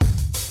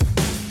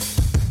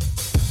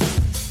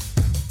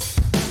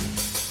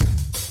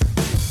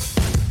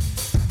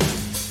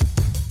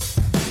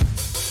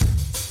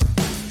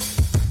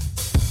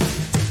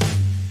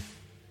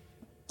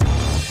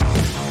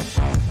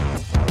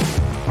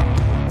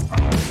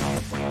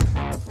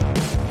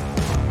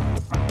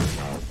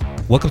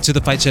Welcome to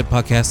the Fight Shed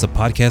Podcast, a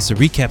podcast that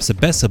recaps the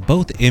best of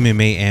both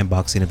MMA and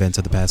boxing events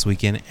of the past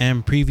weekend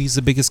and previews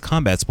the biggest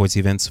combat sports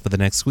events for the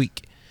next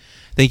week.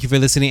 Thank you for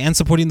listening and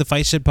supporting the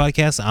Fight Shed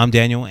Podcast. I'm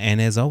Daniel, and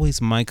as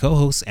always, my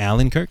co-host,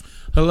 Alan Kirk.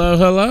 Hello,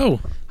 hello.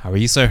 How are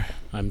you, sir?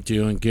 I'm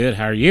doing good.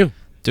 How are you?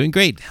 Doing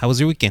great. How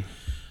was your weekend?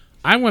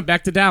 I went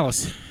back to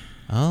Dallas.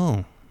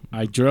 Oh.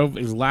 I drove.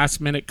 It was a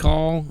last-minute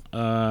call.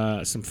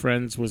 Some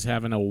friends was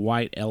having a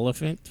white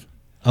elephant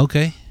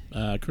Okay.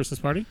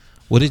 Christmas party.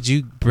 What did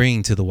you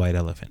bring to the White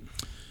Elephant?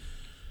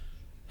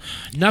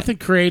 Nothing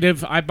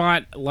creative. I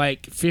bought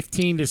like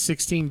 15 to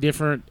 16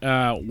 different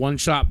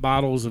one-shot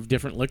bottles of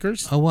different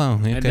liquors. Oh, wow.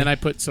 Okay. And then I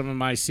put some of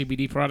my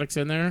CBD products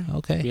in there.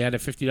 Okay. We had a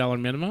 $50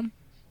 minimum.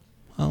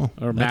 Oh,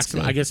 or that's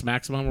maximum, good. I guess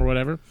maximum or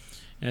whatever.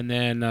 And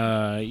then,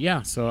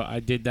 so I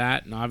did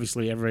that. And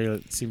obviously,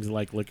 everybody seems to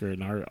like liquor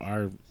in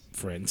our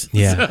friends.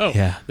 Yeah, so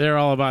yeah. They're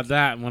all about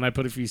that. And when I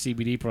put a few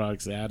CBD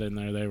products out in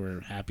there, they were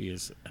happy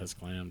as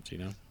clams, you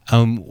know?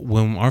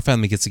 When our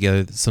family gets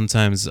together,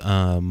 sometimes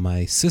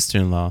my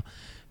sister-in-law,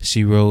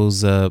 she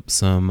rolls up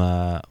some,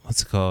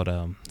 what's it called?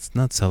 It's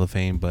not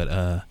cellophane,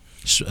 but...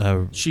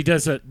 she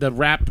does the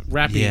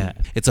wrapping. Yeah,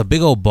 it's a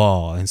big old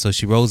ball, and so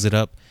she rolls it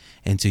up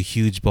into a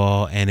huge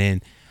ball, and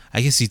then I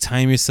guess you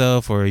time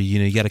yourself, or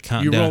you got to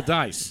count down. You roll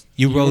dice.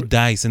 You roll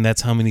dice, and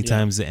that's how many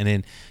times. And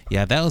then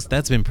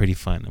that's been pretty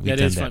fun.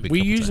 That is fun.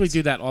 We usually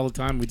do that all the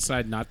time. We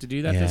decided not to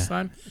do that this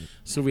time,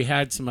 so we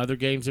had some other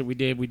games that we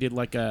did. We did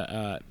like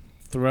a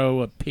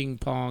throw a ping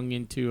pong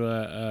into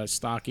a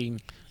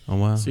stocking. Oh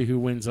wow! See who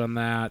wins on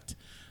that.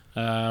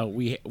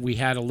 We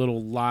had a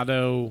little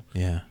lotto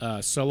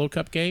solo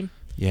cup game.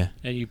 Yeah.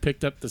 And you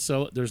picked up the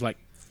solo. There's like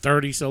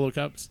 30 solo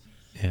cups.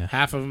 Yeah.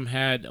 Half of them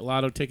had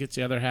lotto tickets.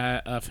 The other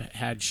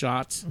had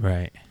shots.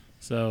 Right.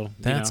 So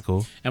that's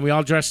cool. And we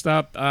all dressed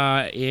up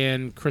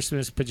in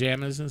Christmas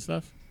pajamas and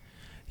stuff.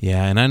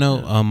 Yeah, and I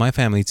know my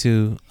family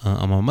too.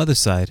 On my mother's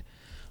side,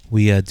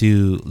 we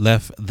do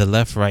the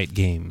left-right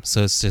game.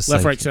 So it's just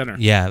left, like, right, center.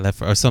 Yeah,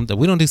 left or something.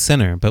 We don't do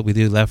center, but we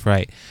do left,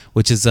 right,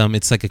 which is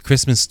it's like a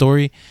Christmas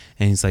story,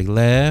 and it's like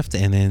left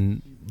and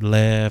then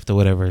left or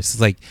whatever. It's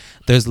like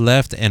there's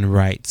left and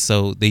right,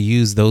 so they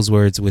use those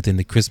words within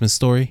the Christmas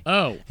story.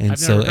 Oh, and I've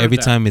so never heard every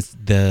that. time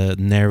the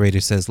narrator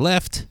says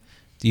left,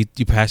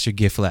 you pass your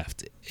gift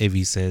left. If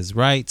he says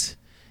right,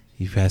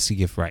 you pass your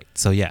gift right.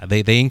 So yeah,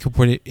 they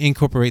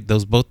incorporate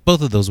those both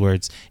of those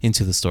words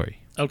into the story.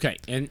 Okay,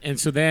 and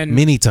so then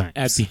Many times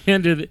at the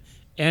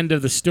end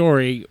of the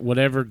story,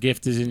 whatever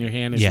gift is in your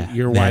hand is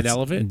your white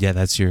elephant. Yeah,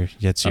 that's yours.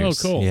 Oh,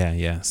 cool.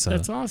 Yeah. So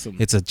that's awesome.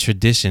 It's a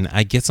tradition.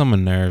 I get on my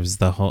nerves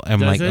I'm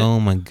Does like, it? oh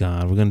my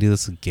God, we're gonna do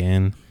this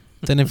again.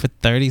 Done it for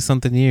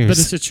 30-something years. But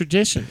it's a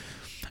tradition.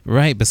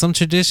 Right, but some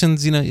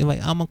traditions, you're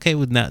like, I'm okay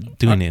with not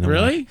doing it.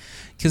 Really?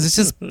 Because it's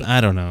just,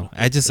 I don't know.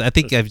 I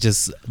think I've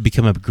just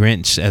become a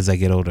Grinch as I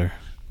get older.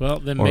 Well,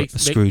 then or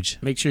Scrooge.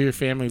 Make sure your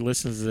family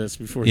listens to this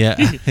before.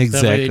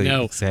 Exactly. They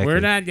know Exactly.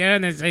 we're not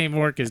doing this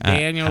anymore because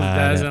Daniel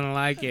doesn't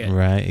like it.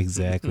 Right,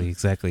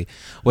 exactly.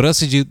 What else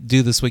did you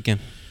do this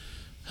weekend?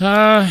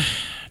 Drove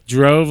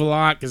a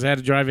lot because I had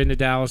to drive into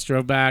Dallas.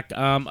 Drove back.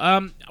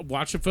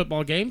 Watched the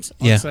football games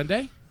on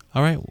Sunday.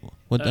 All right.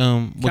 What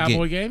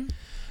Cowboy game?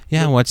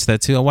 Yeah, I watched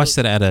that too. I watched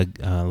it at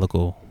a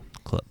local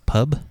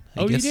pub.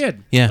 I guess. You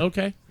did? Yeah.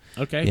 Okay.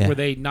 Yeah. Were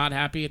they not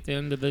happy at the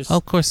end of this? Oh,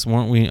 of course,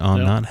 weren't we all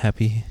No. not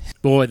happy?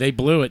 Boy, they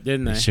blew it,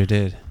 didn't they? Sure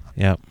did.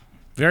 Yep.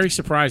 Very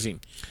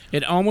surprising.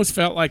 It almost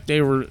felt like they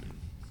were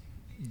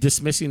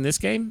dismissing this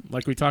game,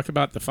 like we talked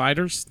about the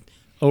fighters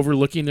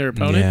overlooking their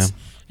opponents,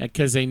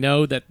 because they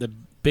know that the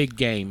big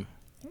game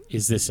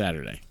is this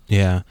Saturday.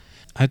 Yeah,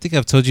 I think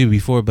I've told you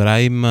before, but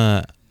I'm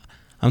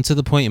to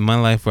the point in my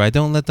life where I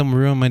don't let them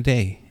ruin my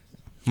day,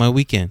 my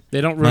weekend.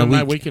 They don't ruin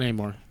my weekend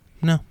anymore.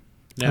 No,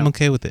 I'm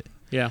okay with it.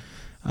 Yeah.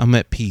 I'm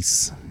at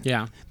peace.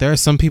 Yeah. There are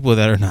some people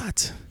that are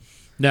not.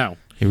 No.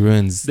 It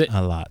ruins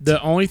a lot.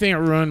 The only thing that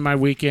ruined my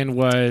weekend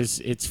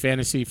was it's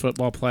fantasy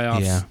football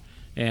playoffs. Yeah.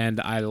 And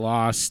I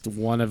lost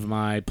one of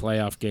my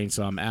playoff games,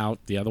 so I'm out.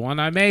 The other one,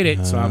 I made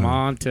it, so I'm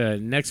on to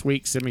next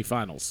week's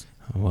semifinals.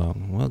 Well,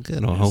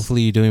 good. Well,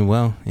 hopefully you're doing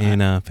well in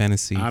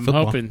fantasy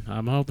football.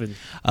 I'm hoping.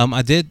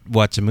 I did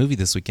watch a movie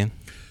this weekend.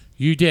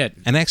 You did?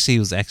 And actually, it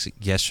was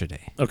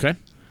yesterday. Okay.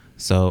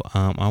 So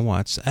I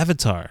watched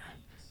Avatar,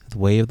 The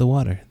Way of the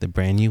Water, the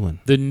brand new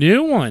one. The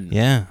new one?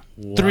 Yeah.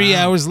 Wow. 3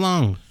 hours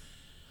long.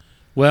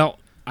 Well,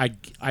 I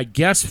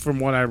guess from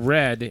what I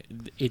read,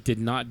 it did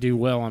not do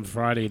well on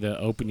Friday, the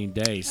opening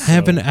day. So.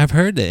 I've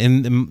heard that,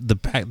 and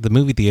the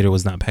movie theater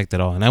was not packed at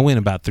all. And I went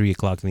about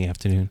 3:00 in the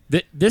afternoon.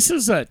 This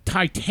is a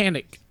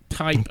Titanic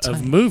type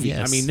of movie.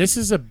 Yes. I mean, this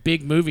is a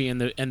big movie, and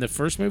the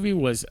first movie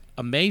was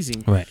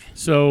amazing. Right.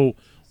 So,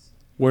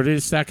 where did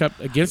it stack up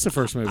against the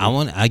first movie?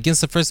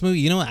 Against the first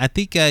movie. You know what? I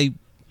think I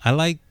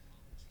like.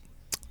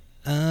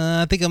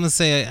 I think I'm gonna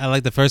say I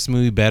like the first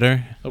movie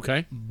better.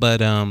 Okay.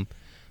 But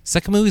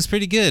second movie is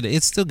pretty good.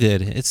 It's still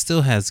good. It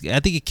still has.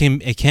 I think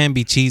it can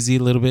be cheesy a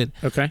little bit.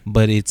 Okay.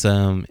 But it's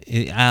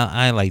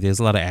I like. There's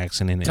a lot of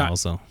action in it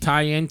also.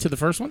 Tie into the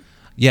first one.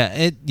 Yeah,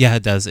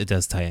 it does. It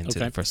does tie into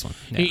the first one.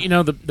 Yeah. You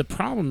know, the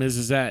problem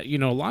is that, you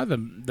know, a lot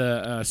of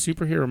the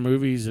superhero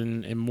movies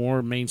and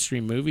more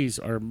mainstream movies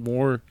are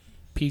more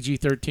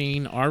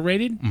PG-13,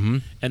 R-rated,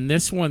 and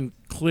this one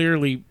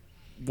clearly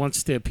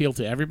wants to appeal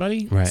to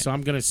everybody. Right. So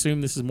I'm going to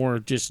assume this is more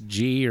just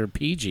G or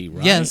PG,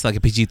 right? Yeah, it's like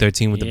a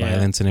PG-13 with the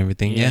violence and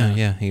everything.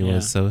 Yeah, he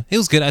was. So it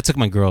was good. I took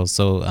my girls.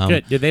 So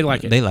good. Did they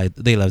like it?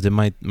 They loved it.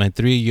 My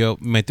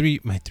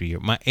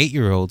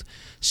 8-year-old,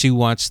 she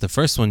watched the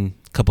first one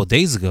a couple of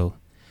days ago.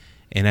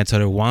 And I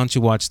told her, why don't you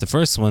watch the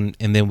first one,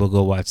 and then we'll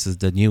go watch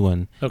the new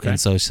one. Okay. And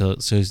so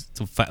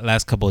the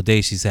last couple of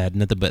days, she's had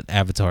nothing but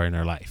Avatar in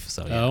her life.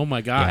 So yeah. Oh,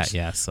 my gosh.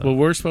 Yeah. So. Well,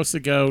 we're supposed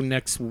to go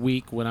next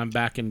week when I'm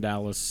back in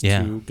Dallas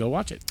to go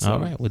watch it. So all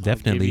right. Well,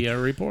 definitely. I'll give you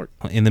a report.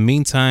 In the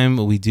meantime,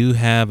 we do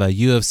have a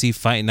UFC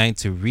Fight Night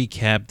to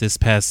recap this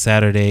past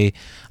Saturday.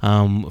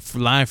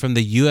 Live from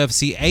the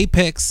UFC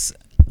Apex,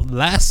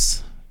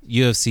 last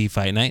UFC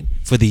Fight Night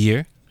for the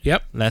year.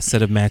 Yep. Last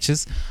set of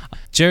matches.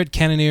 Jared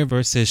Cannonier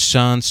versus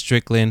Sean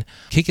Strickland.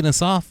 Kicking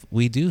us off,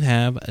 we do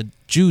have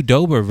Drew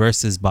Dober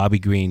versus Bobby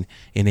Green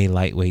in a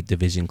lightweight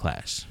division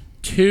clash.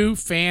 Two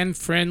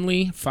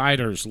fan-friendly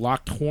fighters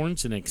locked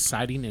horns in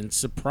exciting and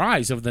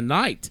surprise of the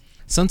night.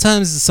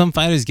 Sometimes some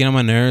fighters get on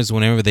my nerves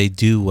whenever they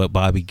do what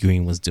Bobby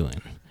Green was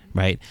doing,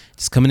 right?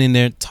 Just coming in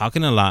there,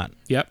 talking a lot.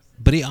 Yep.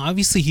 But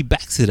he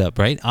backs it up,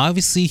 right?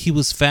 Obviously, he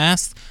was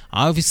fast.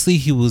 Obviously,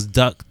 he was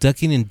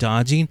ducking and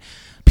dodging.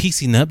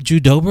 Piecing up Drew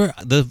Dober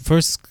the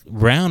first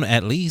round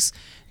at least,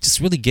 just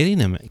really getting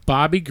him.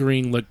 Bobby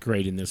Green looked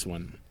great in this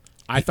one.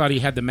 I thought he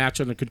had the match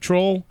under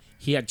control.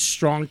 He had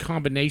strong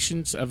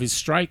combinations of his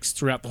strikes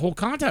throughout the whole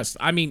contest.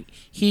 I mean,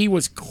 he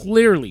was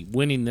clearly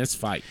winning this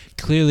fight.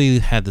 Clearly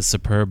had the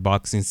superb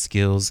boxing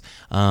skills,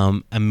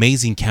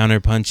 amazing counter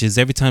punches.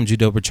 Every time Drew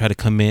Dober tried to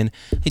come in,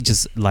 it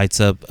just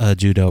lights up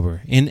Drew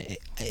Dober. And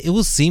it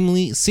was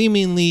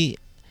seemingly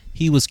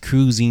he was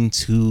cruising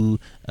to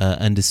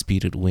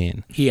undisputed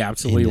win. He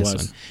absolutely was.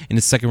 One. In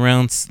the second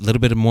round, a little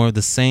bit more of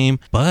the same,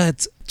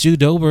 but Drew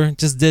Dober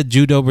just did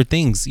Drew Dober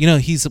things. You know,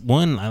 he's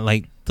won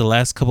like the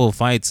last couple of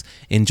fights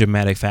in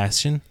dramatic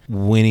fashion,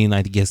 winning,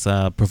 I guess,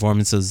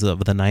 performances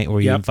of the night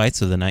or even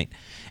fights of the night.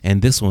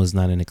 And this one was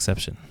not an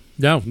exception.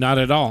 No, not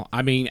at all.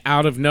 I mean,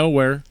 out of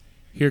nowhere,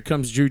 here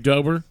comes Drew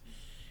Dober,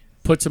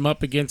 puts him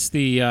up against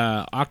the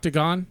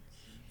octagon,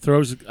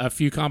 throws a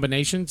few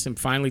combinations, and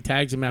finally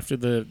tags him after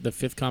the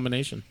fifth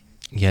combination.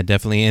 Yeah,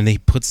 definitely. And he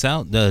puts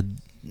out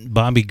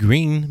Bobby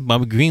Green.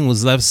 Bobby Green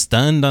was left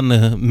stunned on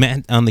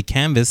the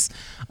canvas,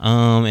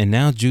 and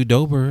now Drew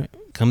Dober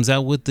comes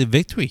out with the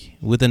victory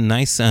with a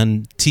nice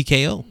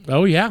TKO.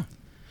 Oh yeah.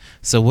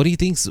 So what do you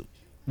think's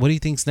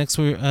next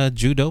for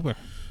Drew Dober?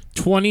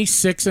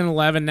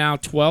 26-11 now,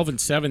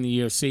 12-7 in the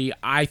UFC.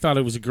 I thought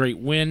it was a great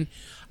win.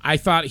 I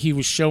thought he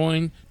was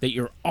showing that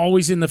you're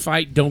always in the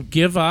fight, don't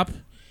give up.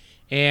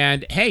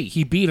 And, hey,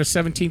 he beat a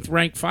 17th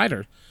ranked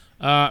fighter.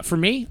 For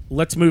me,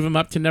 let's move him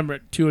up to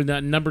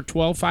number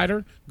 12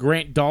 fighter,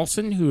 Grant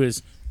Dawson, who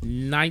is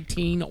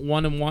 19-1-1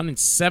 and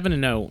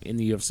 7-0 in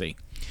the UFC.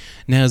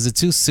 Now, is it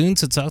too soon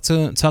to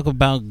talk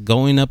about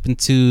going up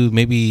into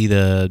maybe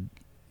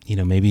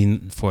maybe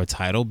for a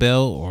title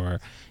belt or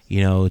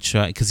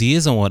try, because he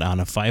is on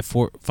a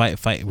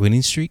fight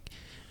winning streak?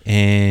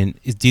 And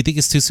do you think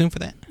it's too soon for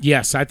that?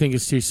 Yes, I think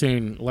it's too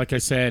soon. Like I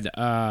said,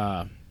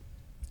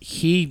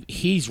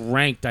 he's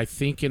ranked, I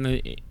think, in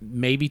the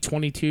maybe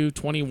 22,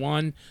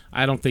 21.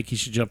 I don't think he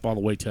should jump all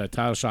the way to a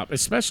title shot,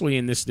 especially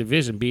in this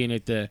division, being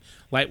at the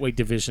lightweight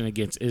division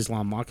against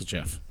Islam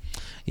Makhachev.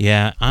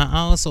 Yeah, I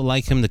also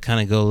like him to kind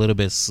of go a little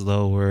bit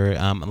slower.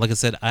 Like I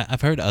said,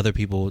 I've heard other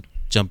people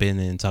jump in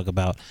and talk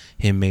about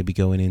him maybe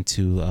going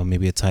into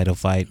maybe a title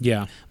fight.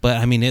 Yeah, but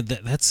I mean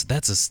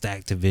that's a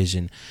stacked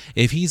division.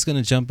 If he's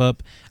gonna jump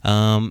up,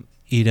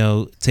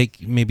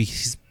 take maybe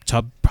he's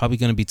probably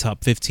gonna be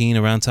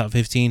around top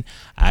 15.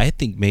 I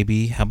think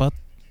maybe how about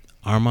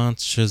Arman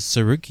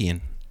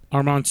Tsarukyan?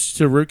 Arman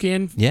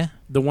Tsarukyan, yeah,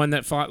 the one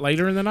that fought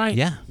later in the night.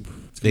 Yeah,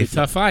 it's gonna be a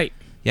tough fight.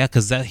 Yeah,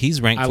 because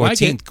he's ranked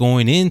 14th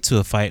going into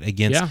a fight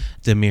against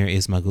Damir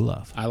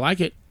Ismagulov. I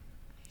like it.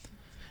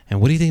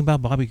 And what do you think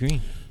about Bobby Green?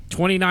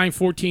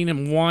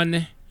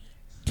 29-14-1,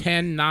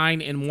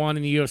 10-9-1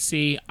 in the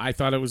UFC. I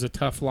thought it was a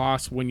tough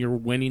loss when you're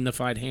winning the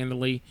fight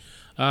handily.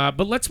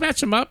 But let's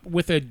match him up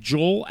with a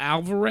Joel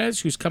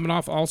Alvarez, who's coming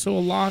off also a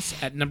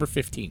loss at number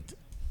 15th.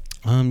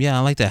 Yeah,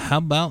 I like that. How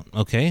about,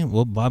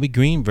 Bobby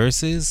Green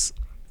versus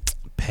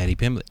Paddy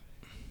Pimblett.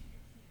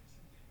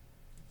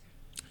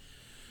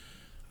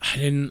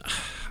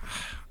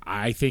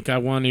 I think I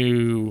want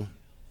to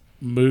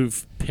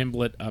move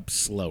Pimblett up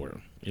slower,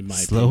 in my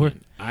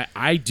opinion.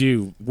 I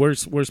do.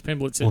 Where's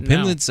Pimblett sitting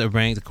now? Pimblett's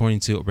ranked,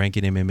 according to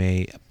Ranking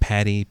MMA,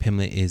 Paddy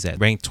Pimblett is at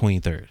ranked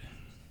 23rd.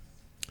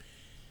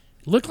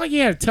 Looked like he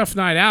had a tough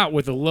night out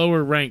with a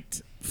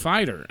lower-ranked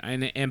fighter.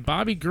 And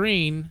Bobby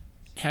Green,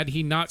 had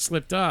he not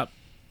slipped up,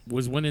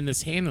 was winning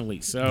this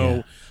handily.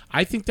 So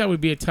I think that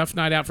would be a tough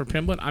night out for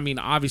Pimblett. I mean,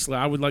 obviously,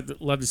 I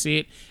would love to see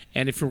it.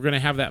 And if we're going to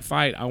have that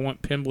fight, I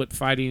want Pimblett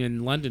fighting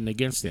in London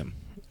against him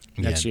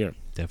next year.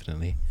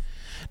 Definitely.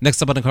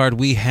 Next up on the card,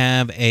 we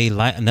have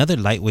another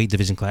lightweight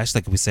division clash.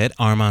 Like we said,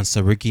 Arman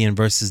Tsarukyan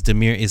versus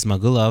Damir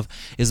Ismagulov.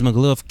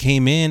 Ismagulov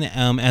came in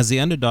as the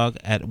underdog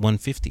at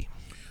 150.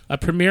 A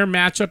premier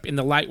matchup in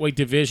the lightweight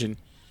division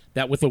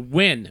that with a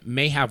win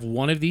may have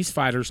one of these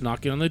fighters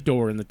knocking on the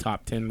door in the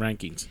top 10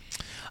 rankings.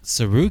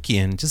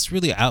 Tsarukyan just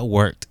really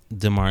outworked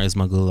Damir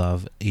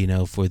Ismagulov,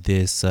 for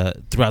this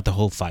throughout the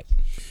whole fight.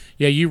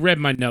 Yeah, you read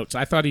my notes.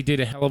 I thought he did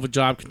a hell of a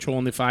job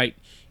controlling the fight,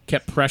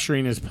 kept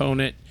pressuring his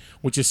opponent,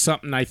 which is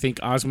something I think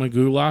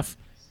Ismagulov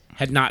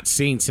had not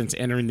seen since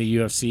entering the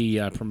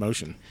UFC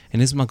promotion.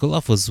 And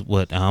Ismagulov was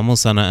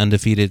almost on an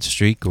undefeated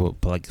streak, or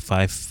like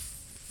five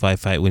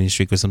fight winning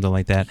streak or something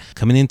like that.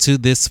 Coming into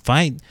this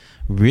fight,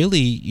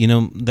 really,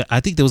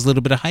 I think there was a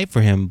little bit of hype for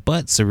him,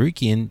 but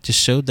Tsarukyan just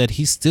showed that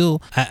he's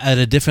still at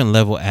a different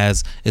level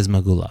as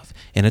Ismagulov,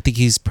 and I think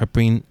he's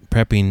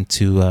prepping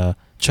to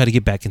try to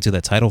get back into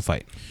that title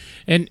fight.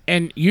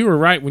 And you were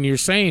right when you were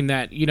saying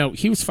that, he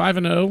was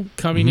 5-0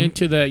 coming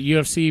into the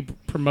UFC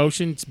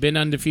promotion. It's been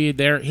undefeated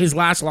there. His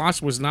last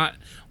loss was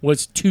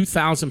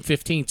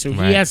 2015, so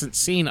right. He hasn't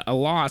seen a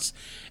loss.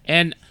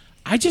 And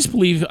I just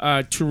believe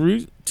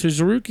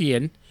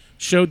Tsarukyan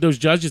showed those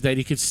judges that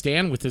he could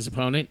stand with his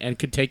opponent and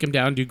could take him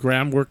down, do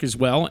groundwork as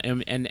well.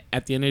 And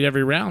at the end of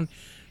every round,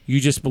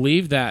 you just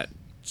believe that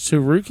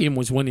Tsarukyan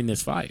was winning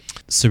this fight.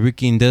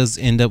 Tsarukyan does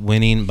end up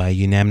winning by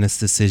unanimous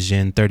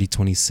decision,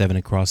 30-27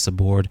 across the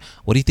board.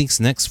 What do you think's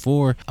next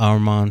for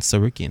Arman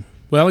Tsarukyan?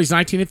 Well, he's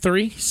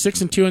 19-3,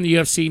 6-2 in the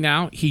UFC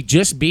now. He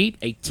just beat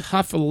a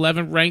tough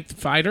 11th-ranked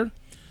fighter.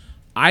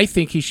 I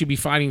think he should be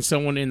fighting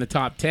someone in the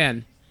top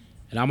 10.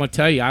 And I'm going to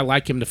tell you, I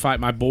like him to fight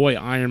my boy,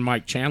 Iron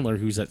Mike Chandler,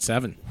 who's at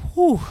 7.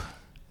 Whew.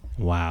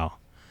 Wow.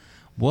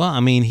 Well, I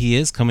mean, he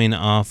is coming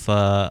off.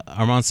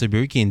 Arman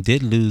Tsarukyan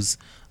did lose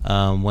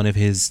one of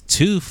his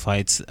 2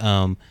 fights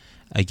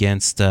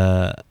against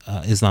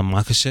Islam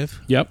Makhachev.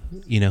 Yep.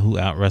 Who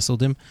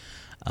out-wrestled him.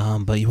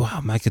 But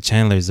wow, Micah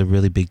Chandler is a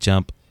really big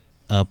jump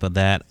up of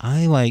that.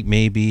 I like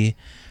maybe,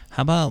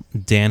 how about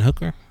Dan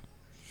Hooker?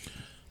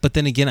 But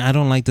then again, I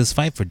don't like this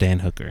fight for Dan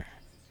Hooker.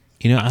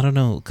 I don't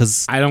know,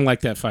 because I don't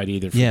like that fight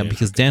either.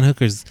 Because Dan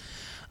Hooker's.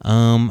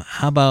 How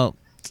about,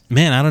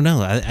 man? I don't know.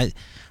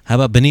 How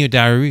about Benir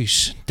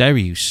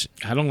Dariush?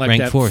 I don't like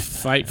that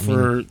 4th fight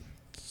for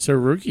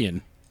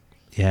Tsarukyan.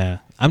 Yeah,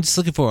 I'm just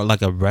looking for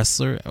like a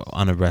wrestler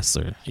on a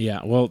wrestler.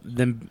 Yeah, well,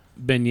 then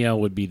Benyel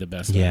would be the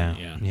best.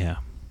 Yeah.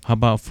 How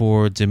about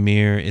for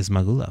Damir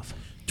Ismagulov?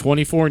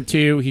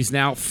 24-2. He's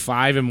now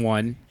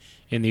 5-1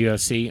 in the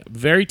UFC.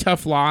 Very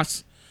tough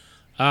loss.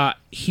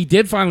 He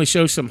did finally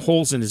show some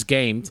holes in his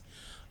game,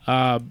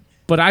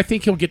 but I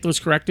think he'll get those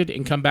corrected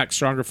and come back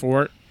stronger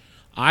for it.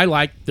 I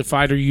like the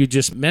fighter you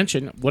just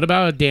mentioned. What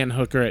about a Dan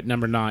Hooker at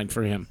number 9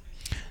 for him?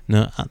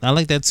 No, I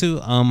like that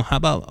too. How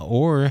about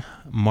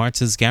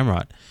Martins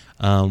Gamrot,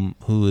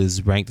 who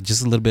is ranked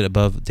just a little bit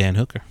above Dan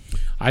Hooker?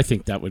 I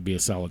think that would be a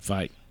solid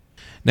fight.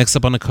 Next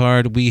up on the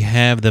card, we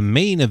have the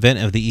main event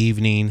of the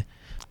evening,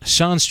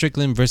 Sean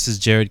Strickland versus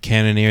Jared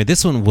Cannonier.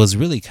 This one was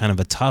really kind of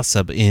a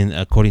toss-up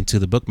according to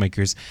the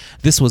bookmakers.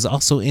 This was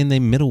also in the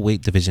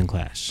middleweight division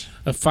clash.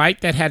 A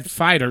fight that had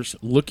fighters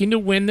looking to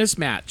win this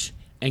match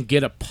and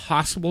get a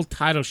possible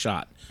title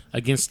shot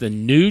against the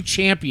new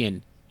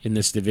champion in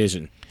this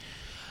division.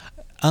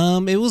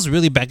 It was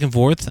really back and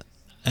forth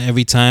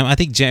every time. I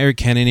think Jared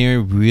Cannonier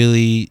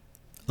really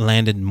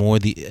landed more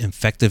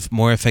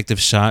effective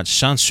shots.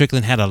 Sean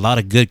Strickland had a lot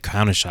of good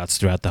counter shots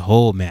throughout the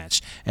whole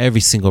match, every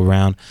single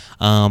round.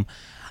 I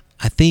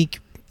think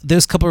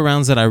there's a couple of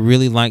rounds that I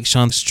really like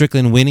Sean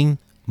Strickland winning,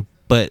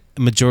 but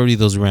majority of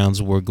those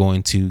rounds were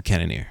going to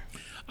Cannonier.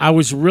 I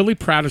was really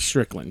proud of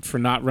Strickland for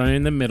not running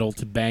in the middle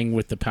to bang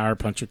with the power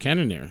puncher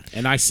Cannonier.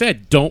 And I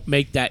said, don't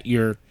make that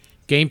your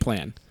game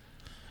plan.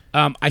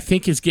 I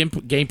think his game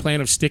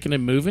plan of sticking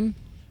and moving,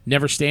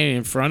 never standing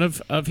in front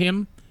of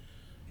him,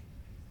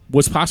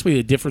 was possibly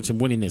the difference in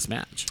winning this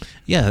match.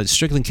 Yeah,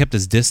 Strickland kept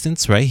his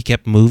distance, right? He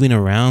kept moving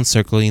around,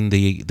 circling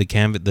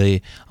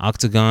the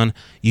octagon,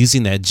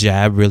 using that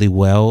jab really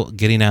well,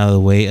 getting out of the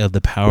way of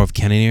the power of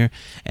Cannonier.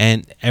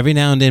 And every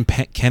now and then,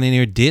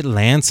 Cannonier did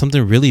land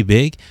something really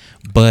big,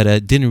 but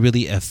didn't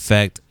really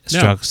affect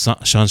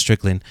Sean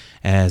Strickland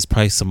as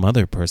probably some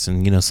other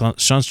person.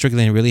 Sean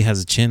Strickland really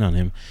has a chin on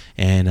him,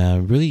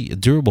 and really a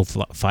durable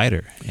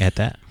fighter at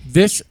that.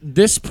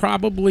 This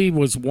probably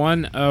was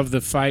one of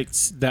the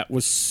fights that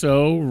was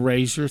so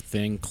razor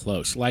thin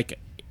close. Like,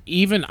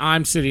 even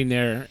I'm sitting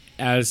there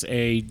as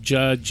a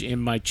judge in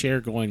my chair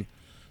going,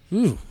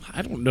 ooh,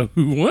 I don't know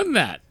who won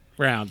that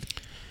round.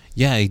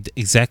 Yeah,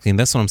 exactly, and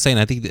that's what I'm saying.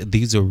 I think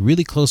these are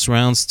really close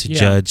rounds to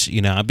judge.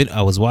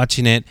 I was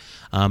watching it.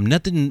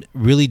 Nothing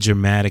really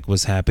dramatic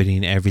was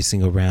happening every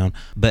single round,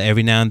 but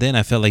every now and then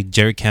I felt like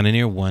Jared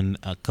Cannonier won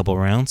a couple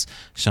rounds.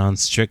 Sean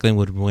Strickland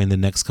would win the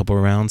next couple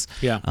of rounds.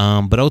 Yeah.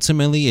 But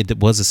ultimately it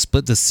was a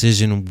split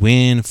decision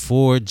win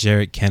for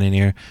Jared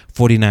Cannonier,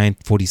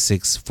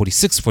 49-46,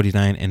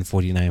 46-49, and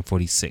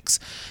 49-46.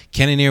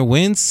 Cannonier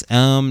wins.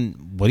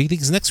 What do you think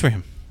is next for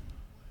him?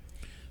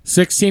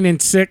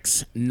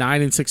 16-6,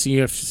 9-6 in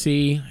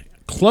UFC.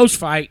 Close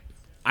fight.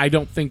 I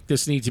don't think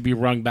this needs to be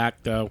rung back,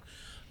 though.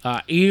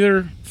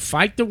 Either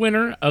fight the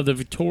winner of the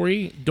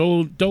Vittori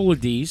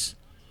Dolidis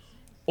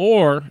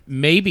or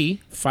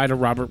maybe fight a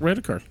Robert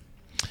Whittaker.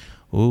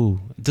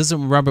 Ooh.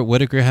 Doesn't Robert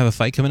Whittaker have a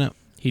fight coming up?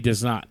 He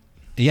does not.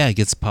 Yeah, it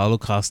gets Paulo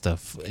Costa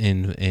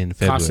in February.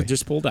 Costa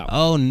just pulled out.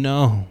 Oh,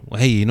 no.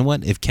 Hey, you know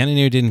what? If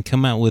Cannonier didn't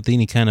come out with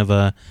any kind of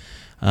a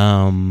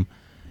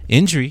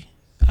injury,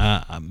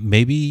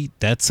 maybe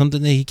that's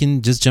something that he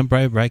can just jump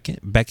right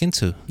back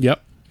into.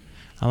 Yep.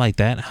 I like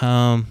that.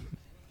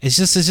 It's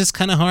just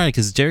kind of hard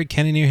because Jared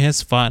Cannonier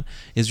has fought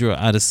Israel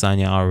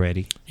Adesanya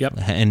already. Yep.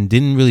 And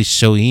didn't really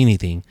show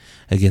anything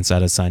against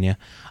Adesanya.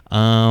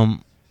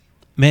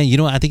 Man, you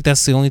know what? I think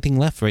that's the only thing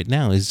left right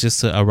now is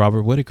just a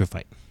Robert Whittaker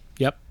fight.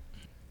 Yep.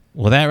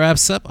 Well, that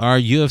wraps up our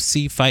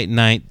UFC Fight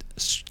Night,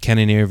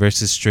 Cannonier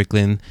versus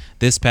Strickland,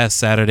 this past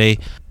Saturday,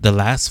 the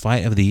last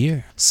fight of the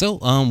year. So,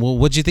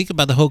 what'd you think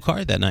about the whole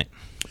card that night?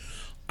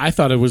 I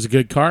thought it was a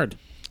good card.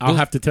 I'll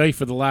have to tell you,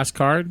 for the last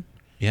card,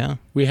 yeah,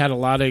 we had a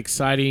lot of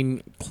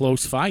exciting,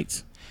 close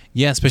fights.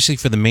 Yeah, especially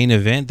for the main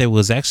event, there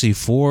was actually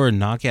 4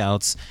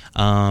 knockouts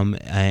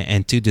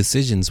and 2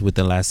 decisions with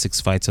the last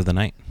 6 fights of the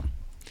night.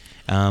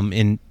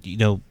 And you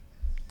know,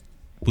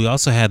 we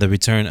also had the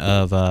return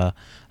of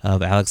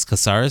Alex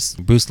Caceres,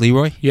 Bruce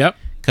Leroy. Yep.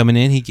 Coming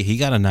in, he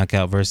got a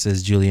knockout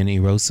versus Julian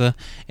Erosa,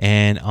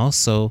 and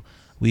also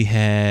we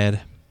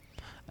had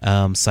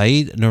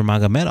Said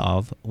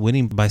Nurmagomedov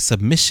winning by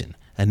submission,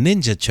 a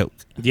ninja choke.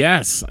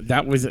 Yes,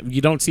 that was.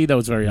 You don't see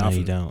those very often. No,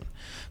 you don't.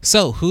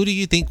 So, who do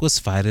you think was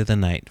fight of the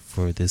night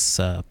for this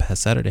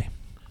past Saturday?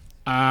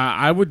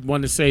 I would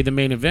want to say the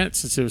main event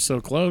since it was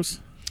so close.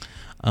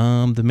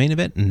 The main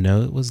event?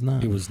 No, it was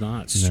not. It was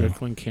not.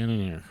 Strickland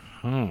Cannonier.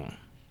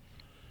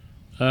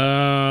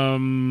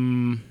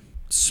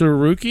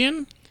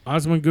 Sarukian?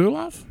 Osman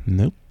Gulov?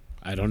 Nope.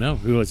 I don't know.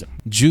 Who was it?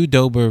 Drew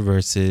Dober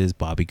versus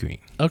Bobby Green.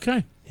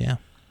 Okay. Yeah.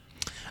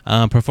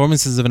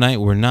 Performances of the night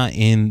were not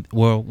in.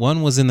 Well,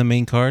 one was in the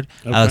main card,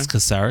 okay. Alex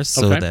Caceres,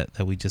 so that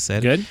we just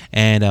said. Good.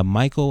 And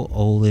Michael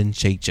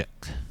Oleksiejczuk.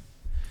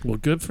 Well,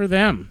 good for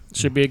them.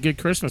 Should be a good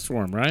Christmas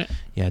for them, right?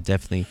 Yeah,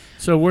 definitely.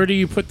 So where do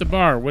you put the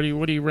bar? What do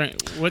you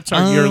rank? What's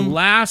your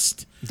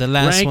last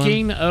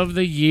ranking one of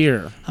the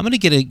year? I'm gonna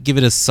give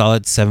it a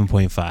solid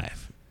 7.5.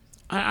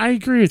 I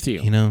agree with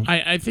you. You know,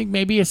 I think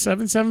maybe a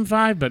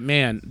 7.75, but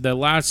man, the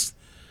last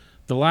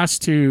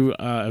 2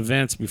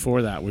 events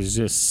before that was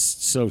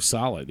just so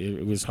solid.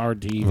 It was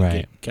hard to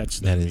even catch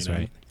them. That is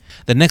right.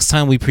 The next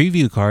time we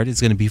preview a card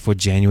is going to be for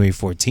January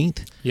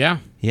 14th. Yeah.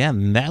 Yeah,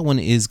 and that one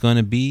is going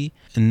to be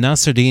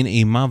Nasruddin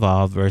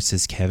Imavov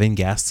versus Kevin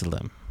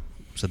Gastelum.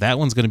 So that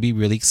one's going to be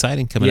really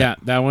exciting coming up.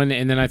 Yeah, that one,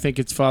 and then I think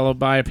it's followed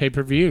by a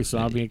pay-per-view, so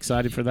I'll be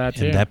excited for that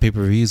too. And that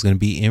pay-per-view is going to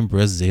be in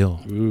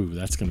Brazil. Ooh,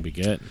 that's going to be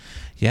good.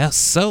 Yeah,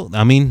 so,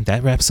 I mean,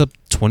 that wraps up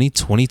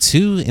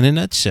 2022 in a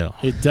nutshell.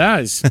 It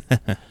does.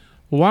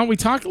 Well, why don't we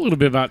talk a little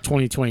bit about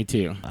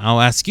 2022? I'll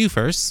ask you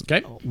first.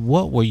 Okay.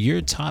 What were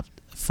your top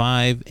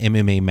 5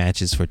 MMA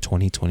matches for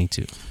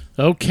 2022?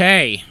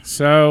 Okay,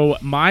 so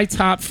my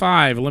top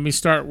 5. Let me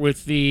start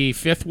with the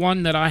 5th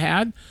one that I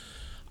had.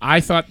 I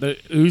thought the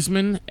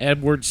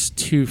Usman-Edwards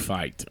 2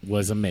 fight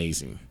was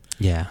amazing.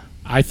 Yeah.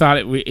 I thought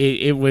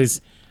it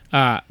was.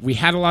 We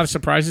had a lot of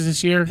surprises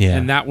this year,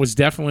 and that was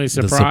definitely a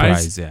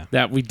surprise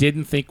that we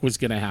didn't think was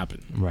going to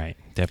happen. Right,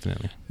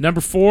 definitely.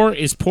 Number 4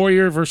 is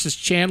Poirier versus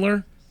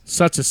Chandler.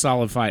 Such a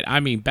solid fight. I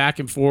mean, back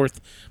and forth.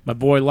 My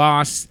boy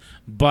lost,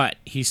 but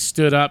he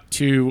stood up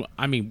to,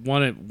 I mean,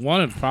 one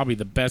of probably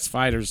the best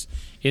fighters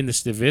in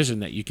this division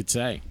that you could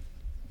say.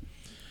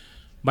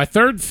 My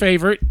 3rd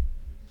favorite,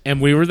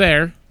 and we were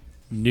there,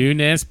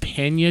 Nunes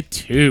Pena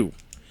 2.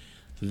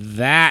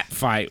 That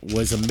fight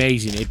was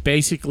amazing. It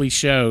basically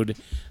showed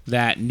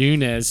that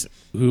Nunes,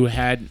 who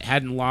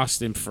hadn't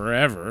lost in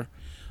forever,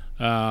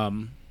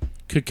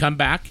 could come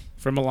back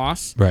from a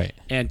loss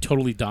and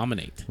totally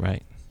dominate.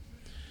 Right.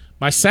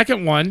 My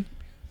 2nd one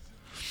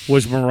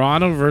was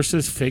Morano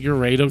versus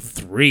Figueiredo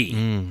 3.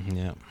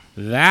 Yeah.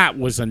 That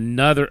was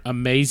another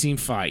amazing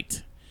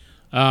fight.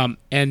 And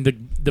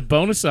the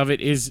bonus of it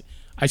is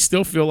I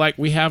still feel like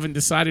we haven't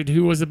decided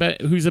who's a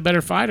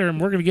better fighter, and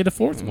we're going to get a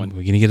 4th one.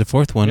 We're going to get a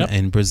 4th one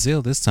in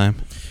Brazil this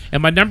time.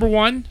 And my number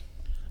 1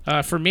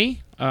 for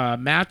me,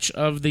 match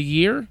of the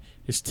year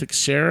is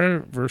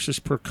Teixeira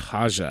versus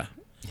Prokaja.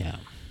 Yeah.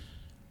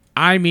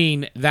 I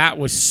mean, that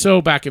was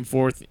so back and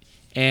forth.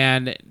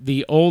 And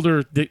the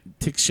older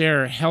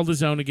Teixeira held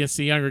his own against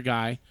the younger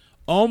guy,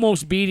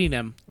 almost beating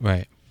him.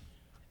 Right.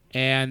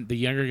 And the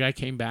younger guy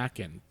came back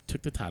and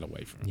took the title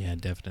away from him. Yeah,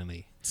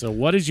 definitely. So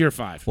what is your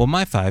 5? Well,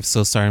 my 5,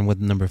 so starting with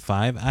number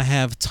 5, I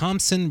have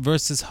Thompson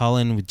versus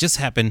Holland. It just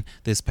happened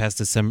this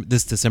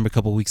December, a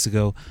couple weeks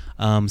ago.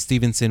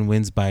 Stevenson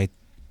wins by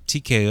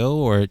TKO,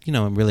 or,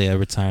 really a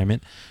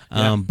retirement.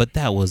 But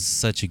that was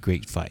such a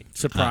great fight.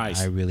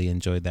 Surprise. I really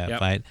enjoyed that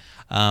fight.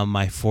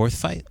 My 4th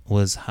fight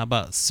was, how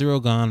about Cyril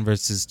Gane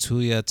versus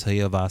Tuia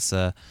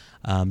Tuivasa,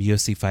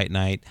 UFC Fight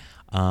Night.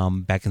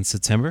 back in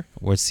September,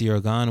 where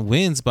Ciryl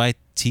wins by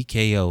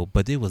TKO,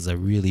 but it was a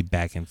really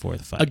back and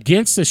forth fight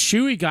against the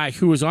Shuey guy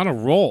who was on a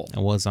roll. I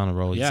was on a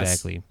roll, yes.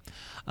 Exactly.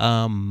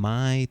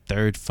 My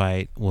third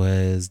fight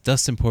was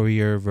Dustin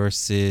Poirier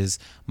versus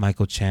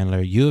Michael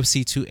Chandler,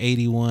 UFC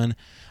 281,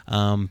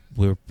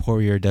 where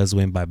Poirier does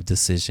win by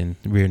decision,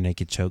 rear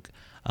naked choke,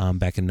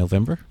 back in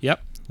November.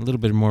 Yep. A little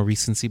bit more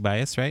recency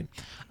bias, right?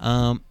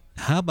 How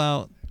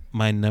about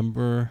my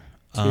number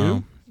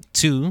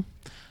two?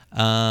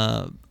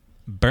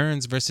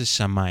 Burns versus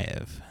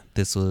Shamaev.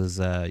 This was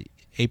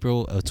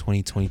April of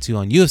 2022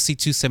 on UFC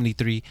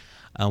 273.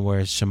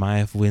 Where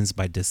Shamaev wins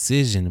by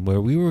decision,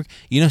 where we were,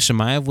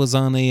 Shamaev was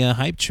on a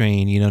hype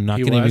train,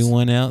 knocking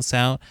everyone else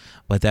out,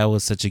 but that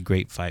was such a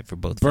great fight for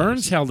both.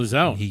 Burns held his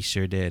own. He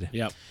sure did.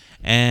 Yep.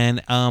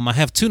 And I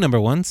have two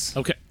number ones.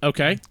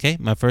 Okay.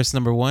 My first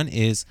number one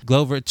is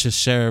Glover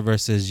Teixeira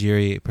versus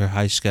Yuri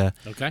Prochazka.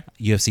 Okay.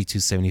 UFC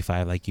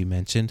 275, like you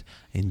mentioned,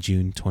 in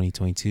June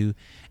 2022.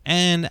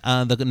 And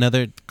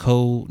another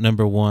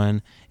number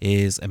one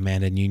is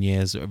Amanda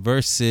Nunes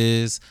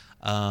versus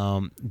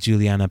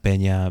Juliana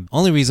Pena.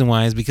 Only reason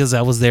why is because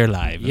I was there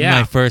live. Yeah.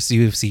 My first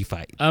UFC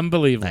fight.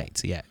 Unbelievable.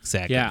 Night. Yeah,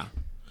 exactly. Yeah.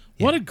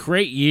 What a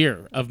great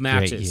year of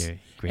matches.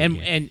 Great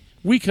year. And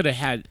we could have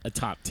had a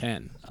top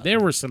 10. There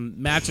were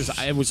some matches.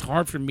 It was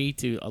hard for me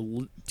to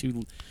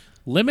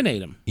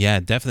eliminate them.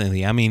 Yeah,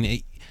 definitely. I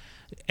mean,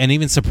 and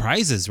even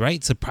surprises,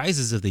 right?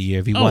 Surprises of the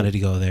year, if you wanted to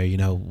go there,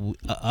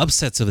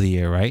 upsets of the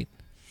year, right?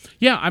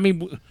 Yeah, I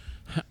mean,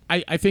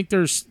 I think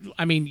there's,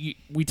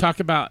 we talk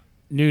about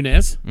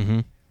Nunes,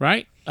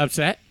 right?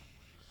 Upset.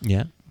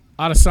 Yeah.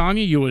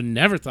 Adesanya, you would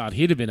never thought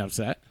he'd have been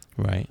upset.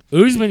 Right.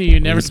 Usman, you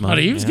never thought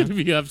he was going to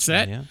be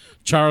upset. Yeah.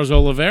 Charles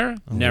Oliveira,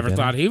 never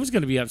thought he was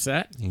going to be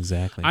upset.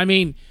 Exactly. I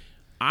mean,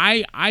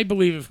 I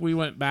believe if we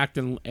went back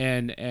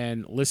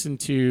and listened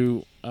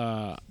to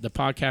the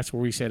podcast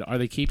where we said, are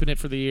they keeping it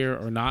for the year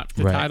or not,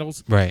 the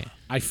titles? Right.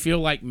 I feel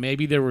like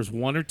maybe there was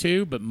one or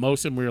two, but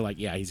most of them we were like,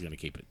 yeah, he's going to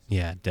keep it.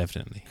 Yeah,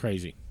 definitely.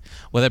 Crazy.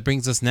 Well, that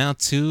brings us now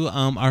to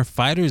our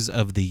fighters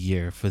of the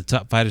year, for the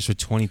top fighters for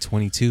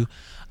 2022.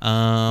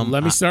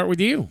 Let me start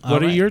with you.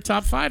 What are your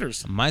top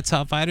fighters? My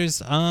top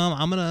fighters,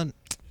 I'm going to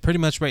pretty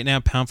much right now,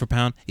 pound for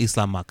pound,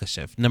 Islam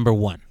Makhachev, number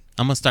one.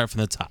 I'm going to start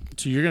from the top.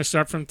 So you're going to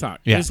start from the top.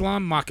 Yeah.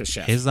 Islam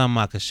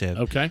Makhachev.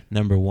 Okay.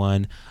 Number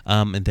one.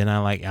 And then I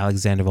like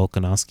Alexander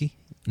Volkanovski,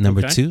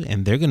 number two.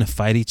 And they're going to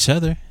fight each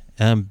other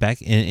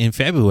back in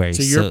February.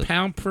 So your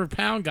pound per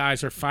pound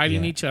guys are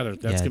fighting each other.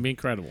 That's going to be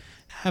incredible.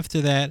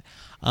 After that,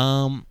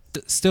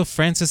 still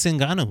Francis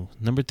Ngannou,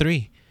 number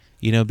three.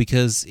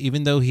 Because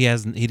even though he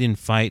didn't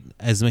fight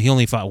he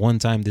only fought one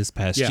time this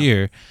past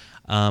year,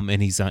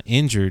 and he's on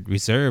injured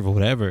reserve or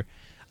whatever,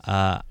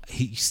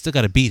 he still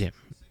got to beat him,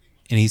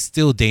 and he's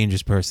still a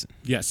dangerous person.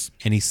 Yes,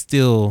 and he's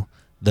still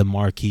the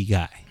marquee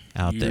guy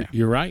out there.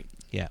 You're right.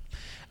 Yeah.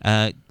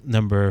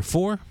 Number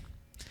four,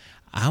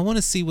 I want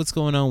to see what's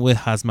going on with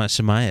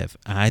Khamzat Chimaev.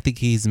 I think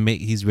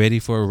he's ready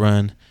for a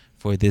run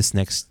for this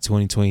next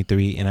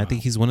 2023, and I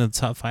think he's one of the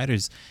top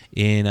fighters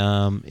in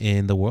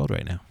the world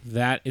right now.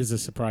 That is a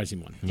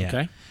surprising one. Yeah.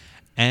 Okay.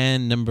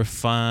 And number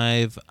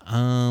five,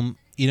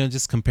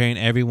 just comparing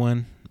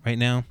everyone right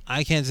now,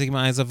 I can't take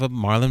my eyes off of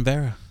Marlon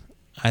Vera.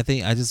 I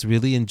think I just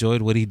really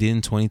enjoyed what he did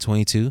in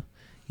 2022.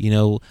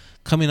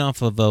 Coming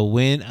off of a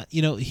win,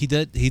 he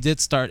did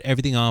start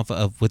everything off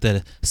with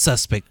a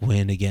suspect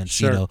win against,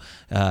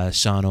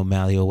 Sean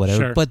O'Malley or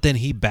whatever. Sure. But then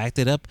he backed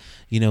it up,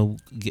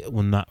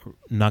 when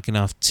knocking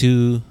off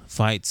 3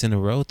 fights in a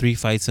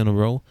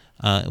row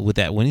with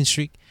that winning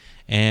streak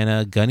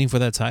and gunning for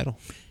that title.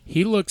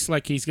 He looks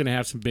like he's going to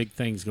have some big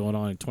things going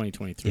on in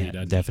 2023.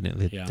 Yeah,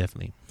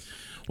 definitely.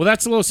 Well,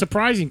 that's a little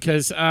surprising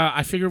because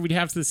I figured we'd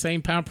have the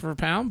same pound for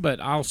pound, but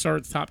I'll start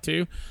at the top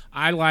two.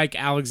 I like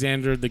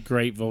Alexander the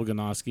Great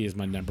Volkanovski as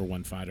my number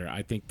one fighter.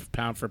 I think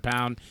pound for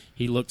pound,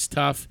 he looks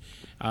tough.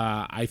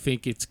 I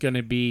think it's going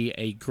to be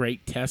a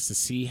great test to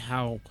see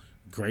how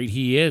great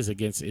he is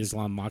against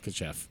Islam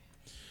Makhachev.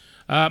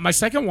 My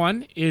second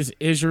one is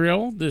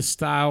Israel, the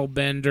style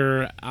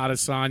bender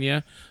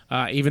Adesanya.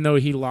 Even though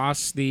he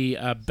lost the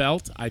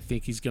belt, I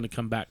think he's going to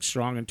come back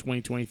strong in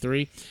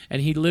 2023.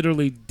 And he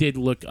literally did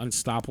look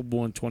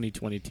unstoppable in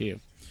 2022.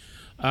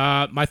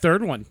 My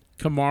third one,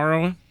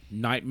 Kamaru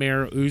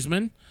Nightmare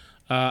Usman.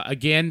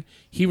 Again,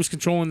 he was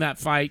controlling that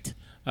fight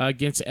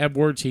against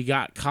Edwards. He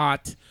got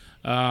caught.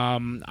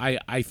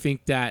 I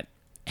think that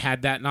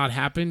had that not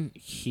happened,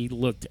 he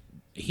looked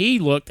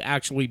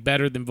actually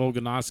better than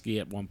Volkanovski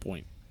at one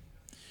point.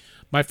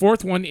 My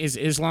fourth one is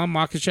Islam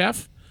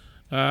Makhachev.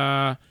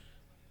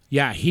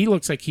 He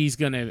looks like he's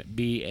going to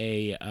be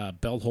a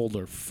belt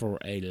holder for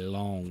a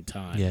long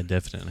time. Yeah,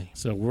 definitely.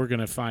 So we're going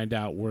to find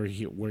out where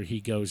he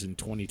goes in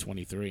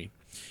 2023.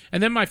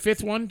 And then my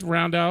fifth one to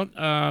round out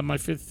my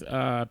fifth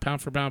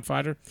pound for pound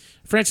fighter,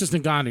 Francis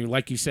Ngannou.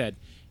 Like you said,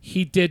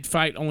 he did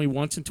fight only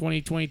once in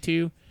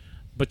 2022,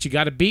 but you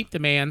got to beat the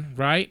man,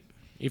 right?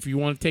 If you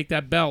want to take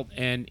that belt,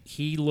 and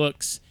he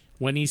looks,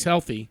 when he's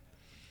healthy,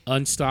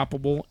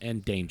 unstoppable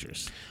and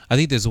dangerous. I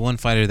think there's one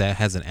fighter that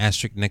has an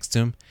asterisk next to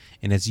him,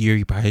 and it's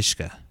Yuri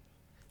Prochazka.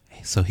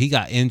 So he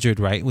got injured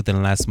right within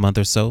the last month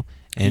or so,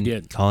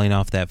 and calling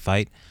off that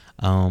fight,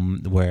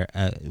 where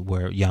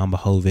Jan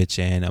Blachowicz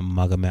and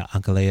Magomed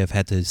Ankalaev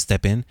had to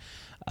step in.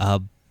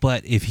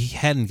 But if he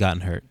hadn't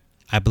gotten hurt,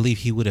 I believe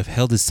he would have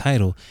held his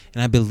title,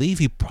 and I believe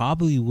he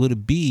probably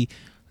would be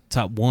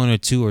top 1 or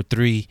 2 or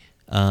 3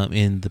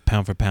 in the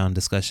pound for pound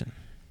discussion.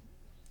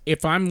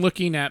 If I'm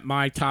looking at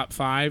my top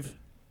 5,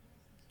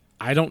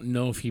 I don't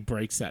know if he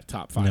breaks that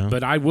top 5,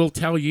 but I will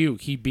tell you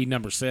he'd be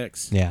number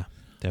 6. Yeah.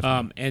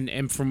 Definitely.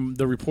 And from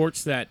the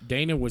reports that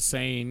Dana was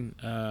saying,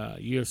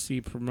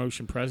 UFC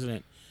promotion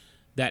president,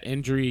 that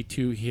injury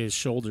to his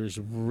shoulder is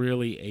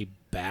really a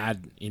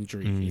bad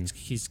injury.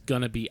 He's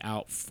gonna be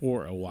out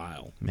for a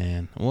while.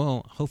 Man,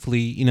 well,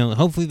 hopefully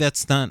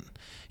that's not.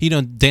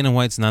 Dana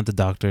White's not the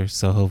doctor,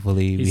 so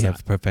hopefully we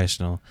have a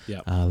professional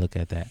look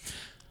at that.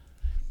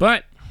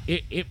 But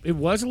it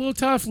was a little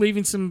tough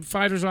leaving some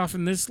fighters off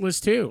in this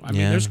list too. I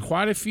mean, there's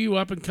quite a few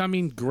up and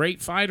coming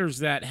great fighters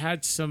that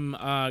had some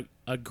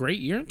a great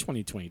year in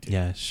 2022.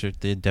 Yeah, sure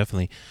did,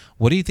 definitely.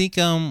 What do you think?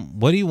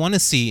 What do you want to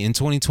see in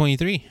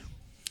 2023?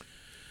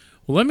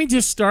 Well, let me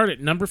just start at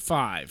number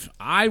 5.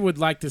 I would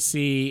like to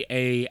see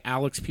a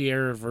Alex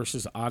Pierre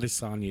versus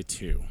Adesanya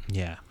 2.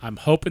 Yeah, I'm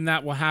hoping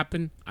that will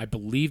happen. I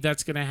believe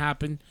that's going to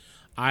happen.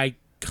 I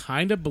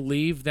kind of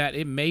believe that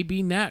it may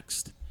be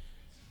next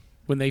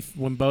when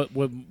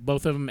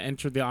both of them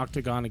enter the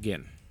octagon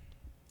again.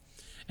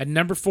 At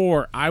number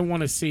 4, I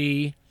want to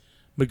see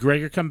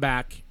McGregor come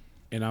back,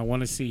 and I want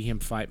to see him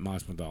fight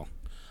Masvidal.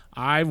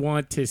 I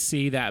want to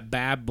see that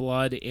bad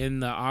blood in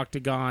the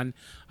octagon.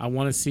 I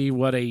want to see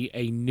what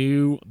a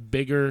new,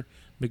 bigger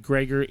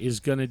McGregor is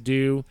going to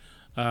do,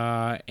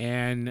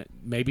 and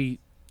maybe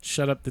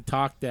shut up the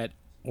talk that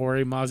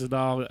Jorge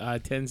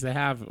Masvidal tends to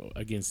have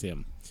against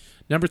him.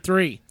 Number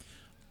 3,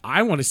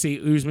 I want to see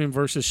Usman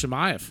versus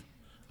Chimaev.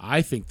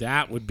 I think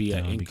that would be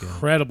an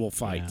incredible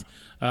fight.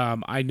 Yeah.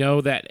 I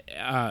know that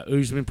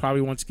Usman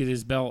probably wants to get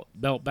his belt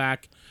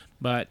back,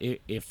 but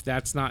if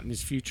that's not in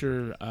his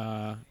future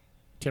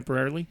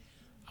temporarily,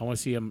 I want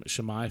to see a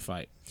Chimaev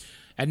fight.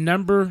 At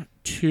number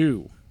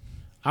 2,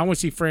 I want to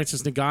see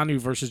Francis Ngannou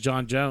versus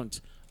John Jones.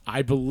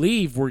 I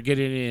believe we're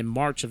getting it in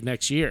March of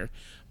next year,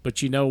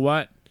 but you know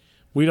what?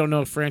 We don't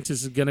know if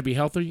Francis is going to be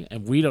healthy,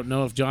 and we don't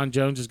know if John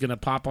Jones is going to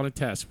pop on a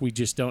test. We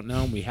just don't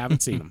know, and we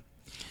haven't seen him.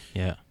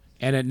 Yeah.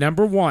 And at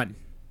number 1,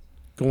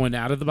 going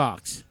out of the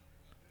box,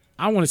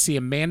 I want to see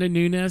Amanda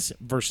Nunes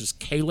versus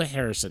Kayla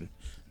Harrison.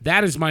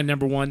 That is my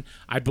number 1.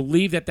 I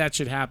believe that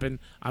should happen.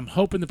 I'm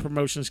hoping the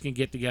promotions can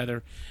get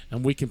together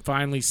and we can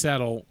finally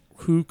settle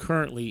who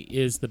currently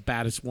is the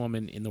baddest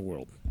woman in the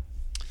world.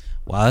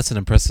 Wow, that's an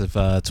impressive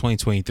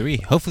 2023.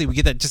 Hopefully we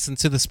get that just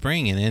into the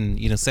spring and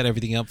then, set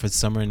everything up for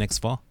summer and next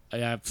fall.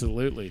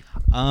 Absolutely.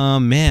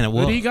 Man.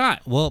 Well, what do you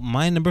got? Well,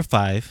 my number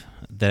 5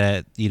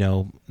 that,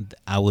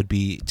 I would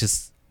be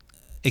just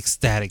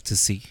ecstatic to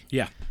see.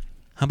 Yeah.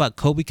 How about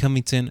Colby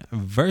Covington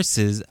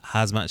versus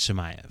Khamzat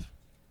Chimaev?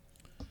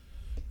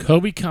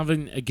 Colby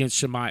Covington against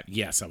Chimaev.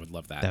 Yes, I would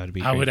love that. That would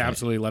be. I would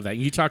absolutely love that.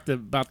 You talked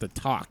about the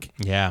talk.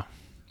 Yeah.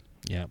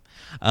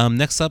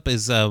 Next up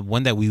is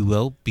one that we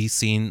will be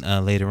seeing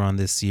later on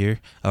this year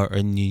or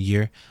new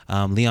year.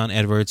 Leon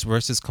Edwards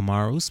versus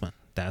Kamaru Usman.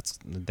 That's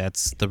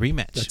the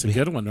rematch. That's a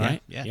good one,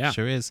 right? Yeah,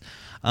 sure is.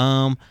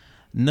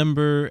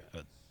 Number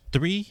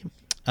 3,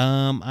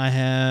 I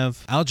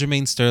have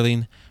Aljamain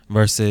Sterling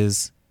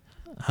versus,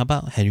 how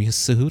about Henry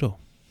Cejudo?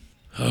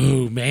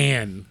 Oh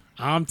man,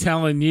 I'm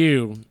telling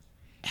you,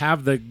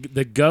 have the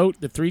GOAT,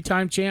 the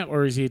 3-time champ,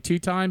 or is he a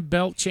 2-time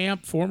belt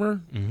champ,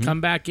 former,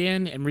 come back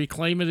in and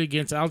reclaim it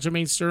against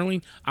Aljamain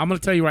Sterling? I'm going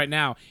to tell you right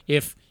now,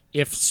 if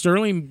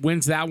Sterling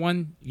wins that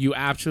one, you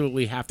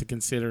absolutely have to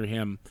consider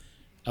him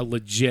a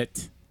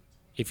legit,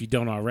 if you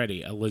don't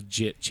already, a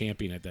legit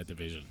champion at that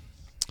division.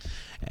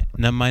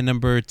 Now, my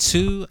number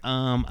 2,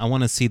 I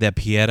want to see that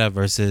Pieta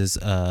versus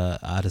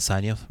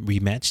Adesanya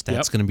rematch.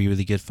 That's going to be a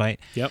really good fight.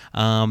 Yep.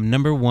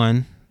 Number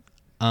 1,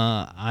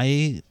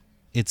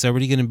 it's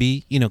already going to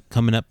be,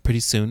 coming up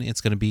pretty soon.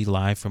 It's going to be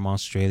live from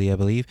Australia, I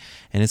believe.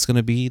 And it's going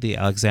to be the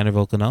Alexander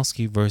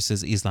Volkanovski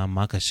versus Islam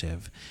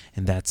Makhachev.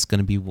 And that's going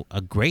to be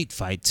a great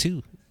fight,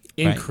 too.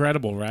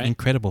 Incredible, right?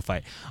 Incredible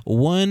fight.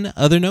 One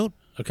other note.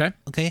 Okay.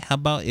 How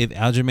about if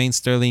Aljamain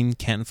Sterling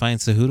can't fight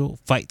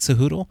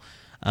Cejudo?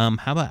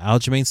 How about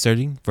Aljamain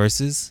Sterling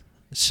versus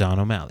Sean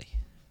O'Malley?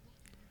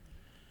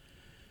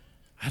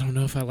 I don't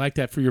know if I like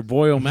that for your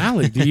boy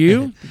O'Malley. Do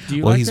you?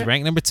 Well, he's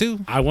ranked number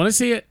 2. I want to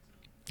see it.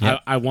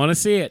 Yep. I want to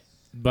see it.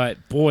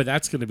 But, boy,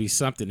 that's going to be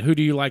something. Who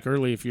do you like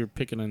early if you're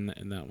picking in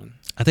that one?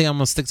 I think I'm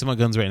going to stick to my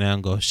guns right now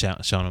and go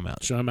Sean O'Malley.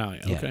 Sean O'Malley,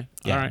 okay.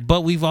 Yeah. All right.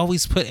 But we've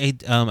always put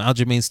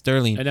Aljamain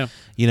Sterling, I know.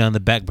 On the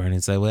back burner.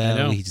 It's like,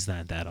 well, he's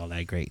not all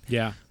that great.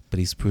 Yeah. But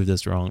he's proved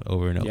us wrong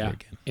over and over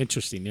again.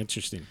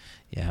 Interesting.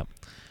 Yeah.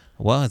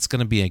 Well, it's going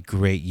to be a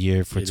great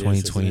year for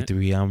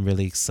 2023. I'm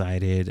really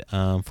excited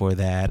for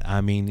that. I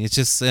mean, it's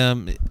just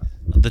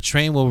the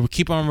train will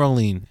keep on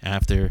rolling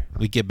after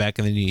we get back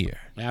in the new year.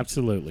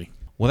 Absolutely.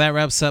 Well, that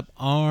wraps up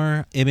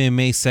our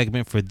MMA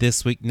segment for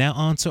this week. Now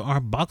on to our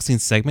boxing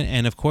segment.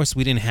 And, of course,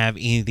 we didn't have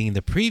anything in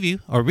the preview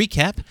or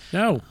recap.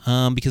 No.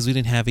 Because we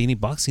didn't have any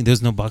boxing.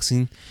 There's no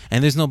boxing,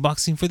 and there's no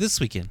boxing for this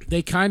weekend.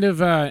 They kind of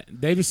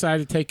they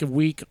decided to take a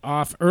week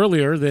off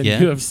earlier than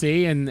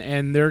UFC,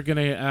 and they're going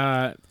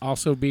to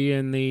also be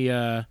in the,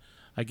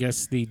 I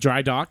guess, the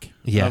dry dock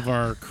of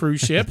our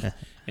cruise ship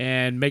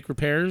and make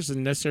repairs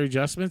and necessary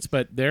adjustments.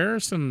 But there are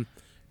some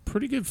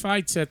pretty good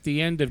fights at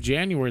the end of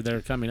January that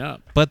are coming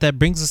up. But that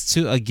brings us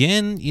to,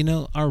 again,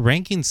 our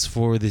rankings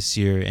for this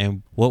year.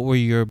 And what were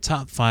your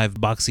top 5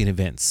 boxing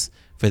events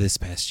for this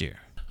past year?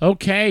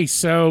 Okay,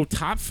 so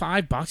top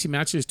 5 boxing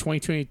matches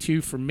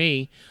 2022 for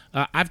me.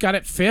 I've got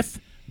it 5th,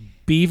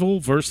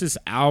 Bivol versus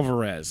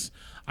Alvarez.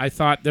 I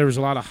thought there was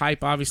a lot of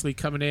hype, obviously,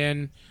 coming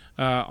in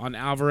on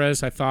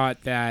Alvarez. I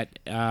thought that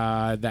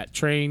that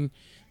train...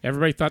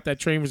 Everybody thought that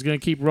train was going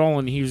to keep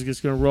rolling. He was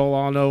just going to roll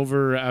on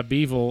over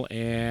Bivol,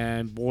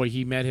 and boy,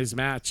 he met his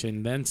match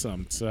and then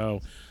some.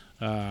 So,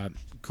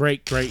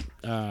 great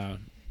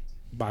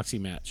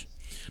boxing match.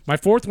 My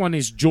 4th one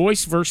is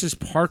Joyce versus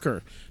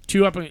Parker.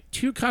 Two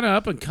kind of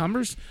up and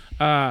comers.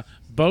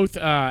 Both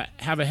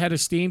have a head of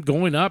steam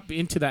going up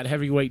into that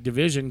heavyweight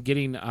division,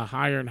 getting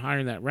higher and higher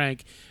in that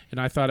rank.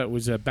 And I thought it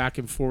was a back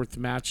and forth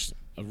match,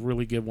 a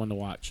really good one to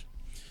watch.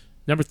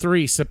 Number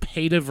 3,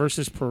 Cepeda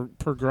versus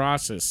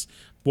Prograssis.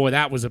 Boy,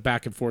 that was a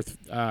back-and-forth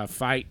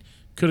fight.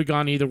 Could have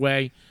gone either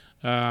way,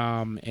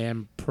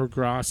 and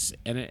Progras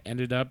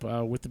ended up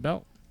with the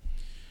belt.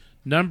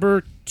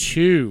 Number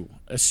 2,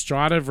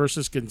 Estrada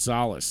versus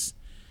Gonzalez.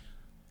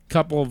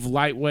 Couple of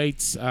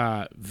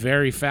lightweights,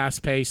 very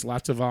fast-paced,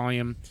 lots of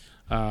volume.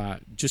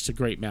 Just a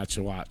great match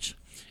to watch.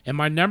 And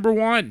my number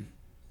 1,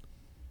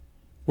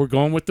 we're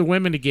going with the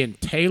women again,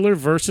 Taylor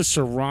versus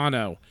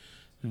Serrano.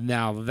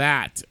 Now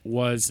that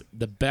was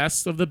the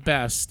best of the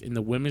best in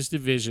the women's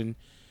division.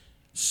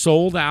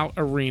 Sold out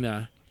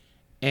arena,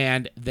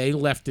 and they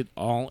left it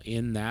all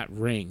in that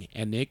ring,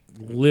 and it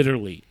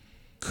literally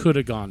could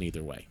have gone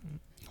either way.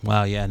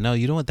 Wow, yeah, no,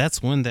 you know what?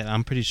 That's one that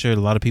I'm pretty sure a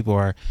lot of people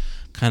are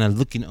kind of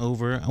looking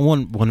over.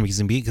 One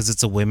reason being because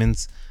it's a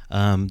women's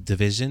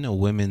division, a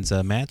women's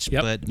match.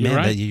 Yep, but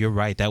man, you're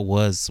right. That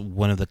was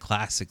one of the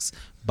classics,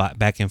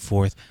 back and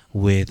forth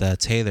with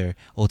Taylor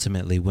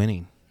ultimately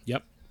winning.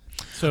 Yep.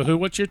 So,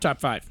 what's your top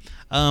 5?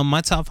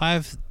 My top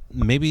 5,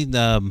 maybe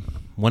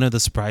one of the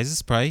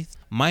surprises, probably.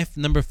 My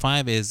number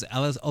 5 is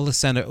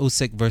Alexander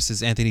Usyk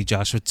versus Anthony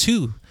Joshua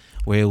 2,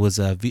 where it was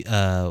a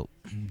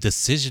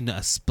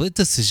split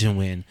decision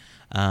win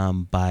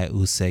by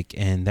Usyk,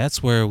 and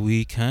that's where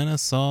we kind of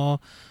saw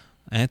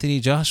Anthony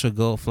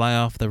Joshua fly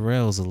off the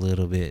rails a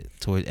little bit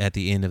at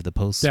the end of the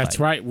post. That's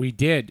right, we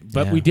did,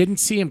 but we didn't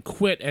see him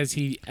quit as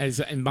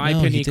in my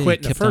opinion, he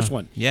quit in the first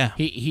one. Yeah,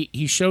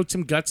 he showed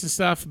some guts and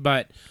stuff,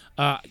 but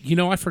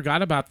I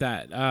forgot about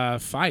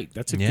that fight.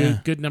 That's a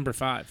good number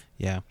 5.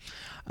 Yeah.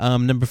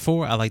 Number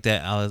 4, I like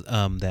that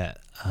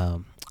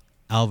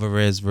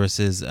Alvarez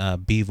versus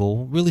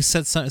Bivol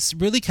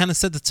really kind of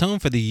set the tone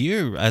for the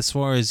year as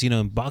far as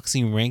in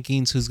boxing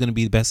rankings, who's going to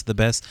be the best of the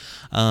best.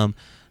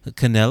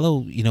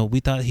 Canelo, we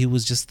thought he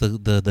was just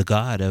the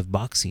god of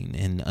boxing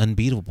and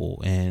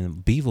unbeatable,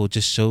 and Bivol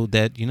just showed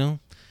that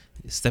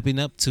stepping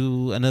up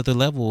to another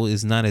level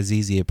is not as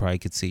easy as it probably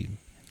could seem.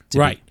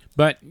 Right.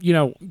 But,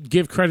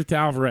 give credit to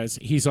Alvarez.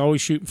 He's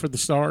always shooting for the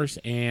stars,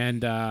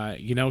 and,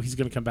 he's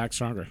going to come back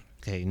stronger.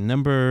 Okay,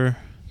 number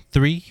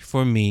 3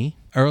 for me,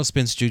 Errol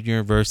Spence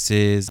Jr.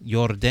 versus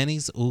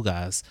Yordenis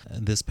Ugas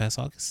this past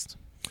August.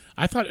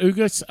 I thought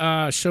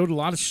Ugas showed a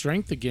lot of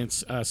strength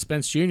against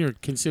Spence Jr.,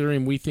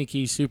 considering we think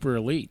he's super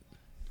elite.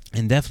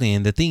 And definitely,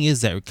 and the thing is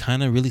that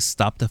kind of really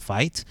stopped the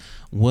fight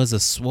was a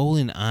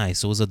swollen eye.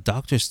 So it was a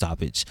doctor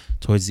stoppage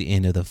towards the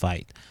end of the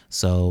fight.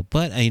 So,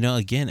 but,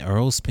 again,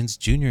 Errol Spence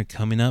Jr.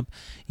 coming up,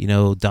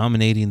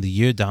 dominating the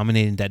year,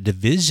 dominating that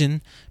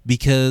division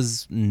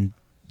because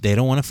they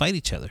don't want to fight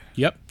each other.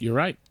 Yep, you're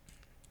right.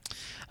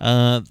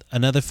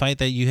 Another fight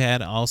that you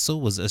had also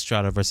was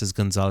Estrada versus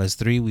Gonzalez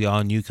 3. We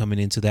all knew coming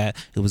into that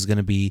it was going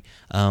to be,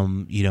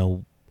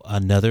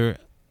 another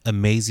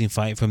amazing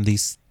fight from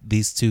these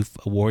two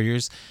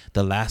warriors.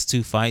 The last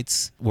 2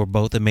 fights were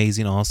both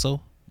amazing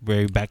also,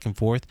 very back and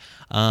forth.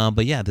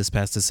 But yeah, this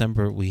past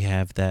December we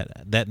have that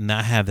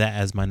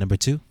as my number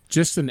 2.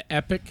 Just an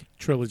epic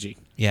trilogy.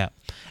 Yeah.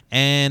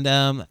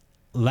 And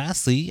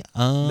lastly,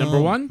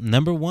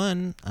 number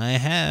 1, I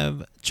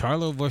have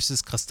Charlo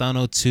versus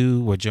Castano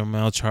 2, where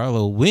Jermell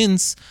Charlo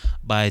wins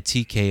by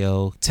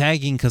TKO,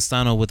 tagging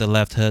Castano with a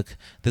left hook.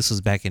 This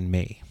was back in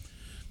May.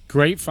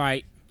 Great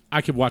fight.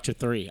 I could watch a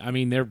 3. I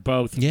mean, they're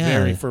both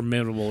very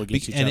formidable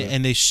against each other.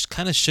 And they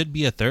kind of should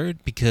be a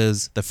third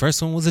because the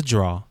first one was a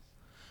draw.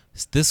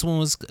 This one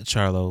was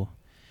Charlo.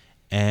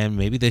 And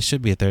maybe they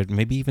should be a third,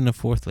 maybe even a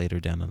 4th later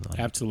down the line.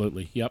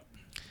 Absolutely, yep.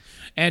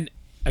 And,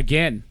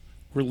 again,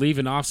 we're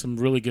leaving off some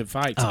really good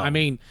fights. I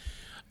mean,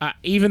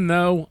 even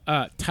though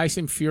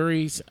Tyson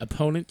Fury's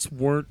opponents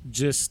weren't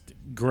just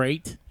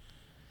great,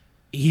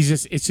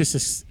 it's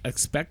just a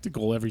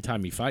spectacle every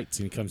time he fights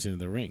and he comes into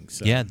the ring.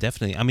 So. Yeah,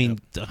 definitely. I mean,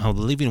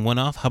 leaving one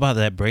off, how about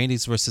that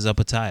Brandeis versus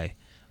Opatai?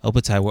 Where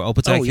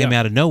Opatai came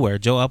out of nowhere.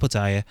 Joe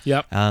Opatai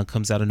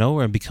comes out of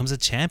nowhere and becomes a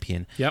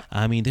champion. Yep.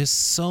 I mean, there's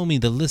so many.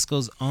 The list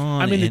goes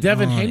on. I mean, the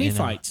Devin Haney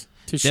fight fight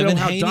to show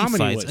how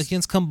dominant he was.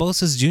 Against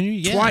Kambosos Jr.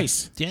 Yeah.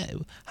 Twice. Yeah.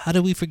 How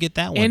did we forget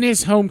that one? In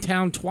his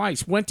hometown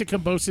twice. Went to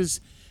Kambosos,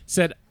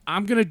 said,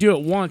 I'm going to do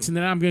it once, and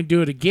then I'm going to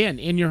do it again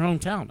in your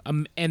hometown.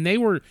 And they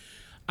were,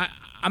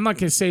 I'm not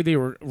going to say they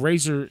were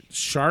razor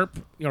sharp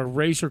or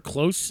razor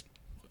close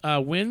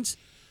wins,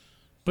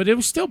 but it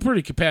was still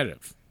pretty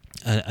competitive.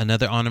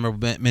 Another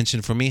honorable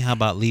mention for me. How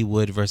about Lee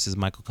Wood versus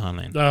Michael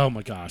Conlan? Oh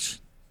my gosh,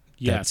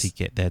 yes,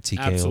 that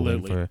TKO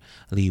win for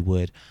Lee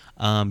Wood.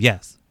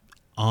 Yes,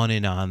 on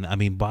and on. I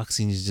mean,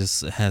 boxing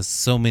just has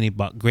so many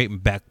great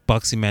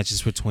boxing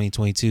matches for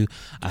 2022.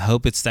 I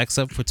hope it stacks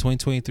up for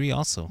 2023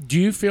 also. Do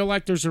you feel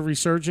like there's a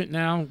resurgence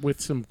now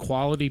with some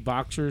quality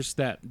boxers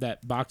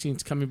that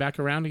boxing's coming back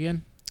around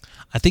again?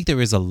 I think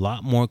there is a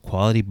lot more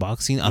quality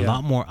boxing. A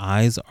lot more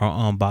eyes are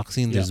on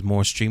boxing. There's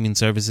more streaming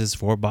services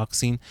for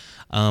boxing.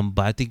 But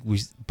I think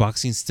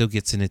boxing still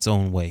gets in its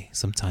own way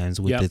sometimes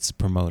with its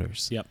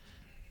promoters. Yep.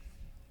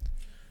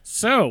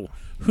 So,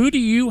 who do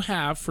you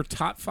have for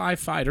top 5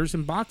 fighters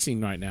in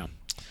boxing right now?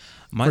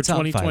 My for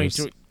top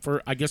fighters.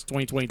 For, I guess,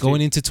 2022.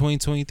 Going into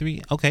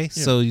 2023? Okay,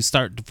 so you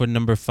start for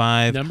number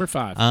 5. Number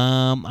 5.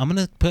 I'm going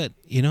to put,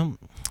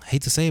 I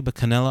hate to say it, but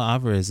Canelo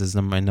Alvarez is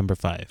my number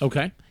 5.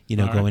 Okay.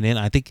 Going in.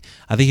 I think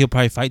he'll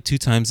probably fight 2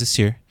 times this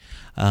year.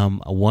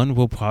 One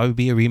will probably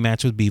be a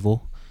rematch with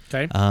Bivol.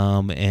 Okay.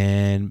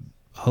 And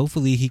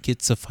hopefully he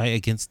gets a fight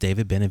against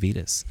David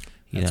Benavidez.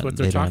 That's what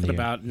they're talking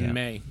about in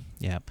May.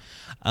 Yeah.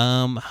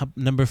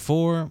 Number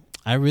 4,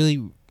 I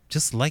really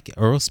just like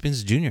Earl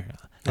Spence Jr.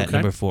 at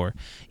number 4.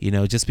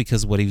 Just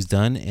because what he's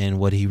done and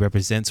what he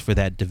represents for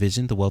that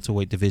division, the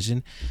welterweight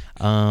division.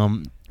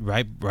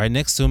 Right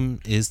next to him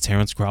is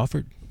Terrence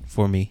Crawford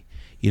for me.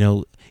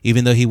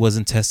 Even though he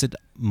wasn't tested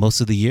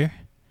most of the year,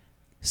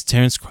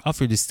 Terrence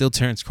Crawford is still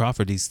Terrence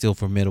Crawford. He's still a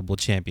formidable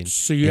champion.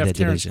 So you have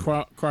Terrence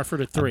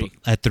Crawford at 3.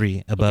 At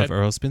 3, above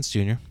Earl Spence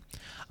Jr.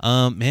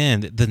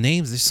 Man, the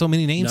names, there's so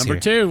many names number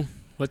here. Number 2.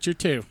 What's your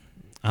 2?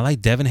 I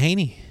like Devin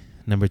Haney,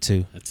 number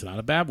 2. That's not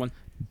a bad one.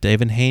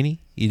 Devin Haney,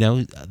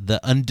 the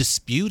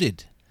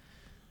undisputed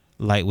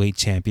lightweight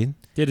champion.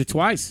 Did it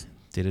twice.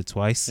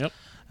 Yep.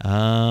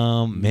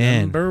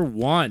 Man. Number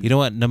 1. You know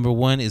what? Number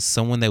 1 is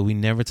someone that we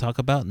never talk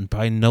about and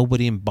probably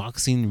nobody in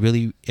boxing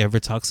really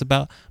ever talks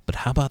about. But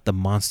how about the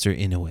monster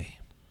Inoue?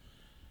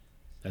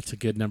 That's a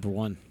good number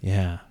 1.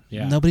 Yeah.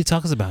 Nobody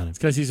talks about him. It's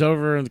because he's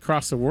over and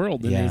across the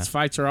world, and his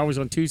fights are always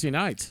on Tuesday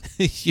nights.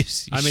 That's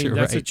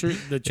the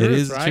truth. It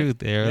is the truth.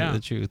 They're the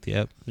truth.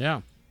 Yep.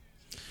 Yeah.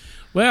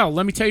 Well,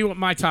 let me tell you what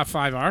my top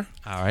 5 are.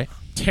 All right.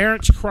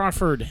 Terrence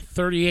Crawford,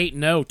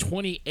 38-0,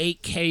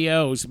 28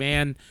 KOs,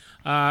 man.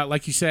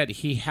 Like you said,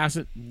 he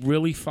hasn't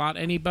really fought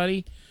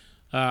anybody.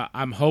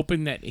 I'm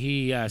hoping that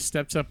he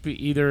steps up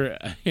either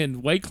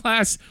in weight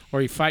class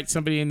or he fights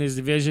somebody in his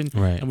division,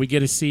 and we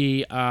get to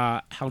see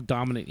how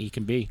dominant he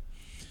can be.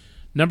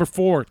 Number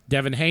 4,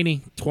 Devin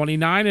Haney,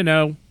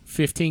 29-0,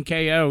 15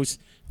 KOs.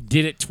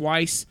 Did it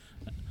twice,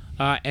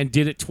 and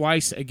did it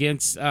twice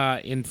against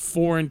in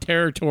foreign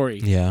territory.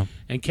 Yeah,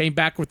 and came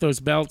back with those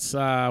belts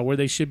where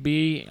they should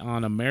be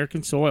on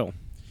American soil.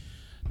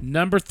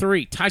 Number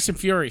 3, Tyson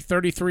Fury,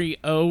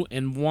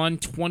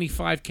 33-0-1,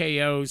 25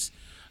 KOs.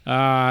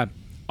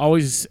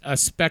 Always a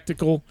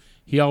spectacle.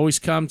 He always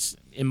comes,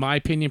 in my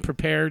opinion,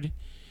 prepared.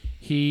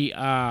 He's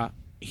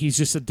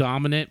just a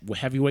dominant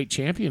heavyweight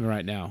champion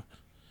right now.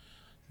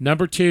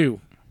 Number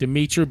 2,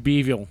 Dimitri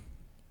Bivol,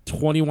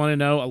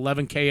 21-0,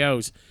 11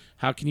 KOs.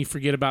 How can you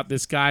forget about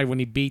this guy when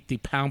he beat the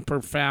pound per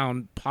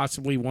pound,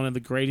 possibly one of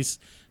the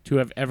greatest to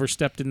have ever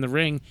stepped in the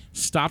ring,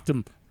 stopped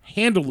him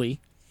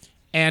handily,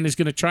 and is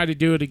going to try to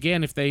do it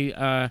again if they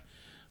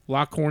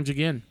lock horns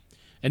again.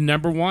 And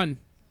number 1,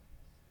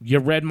 you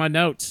read my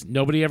notes.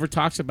 Nobody ever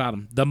talks about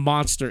him. The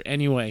monster,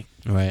 anyway.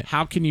 Right.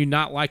 How can you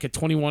not like a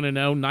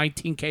 21-0,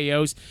 19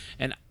 KOs?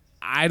 And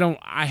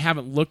I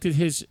haven't looked at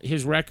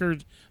his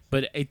record,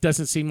 but it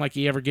doesn't seem like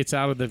he ever gets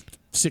out of the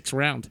 6th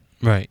round.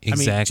 Right,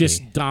 exactly. I mean,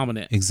 just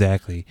dominant.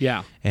 Exactly.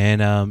 Yeah. And,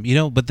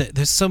 but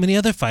there's so many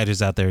other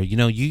fighters out there. You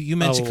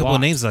mentioned a couple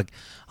of names like,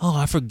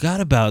 I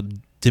forgot about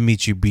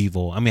Dimitri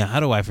Bivol. I mean,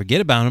 how do I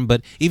forget about him?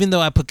 But even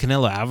though I put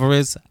Canelo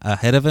Alvarez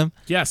ahead of him,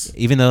 yes,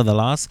 even though the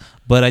loss,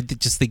 but I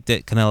did just think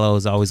that Canelo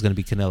is always going to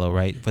be Canelo,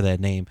 right, for that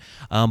name.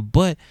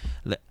 But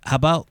how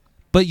about?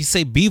 But you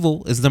say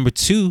Bivol is number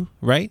 2,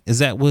 right? Is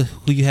that who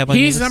you have on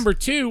your list? He's number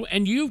 2,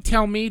 and you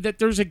tell me that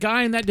there's a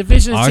guy in that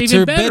division that's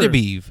even better.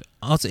 Beterbiev.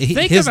 Also,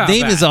 his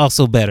name is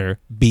also better,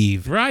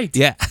 Beev. Right.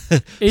 Yeah.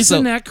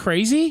 Isn't that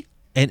crazy?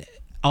 And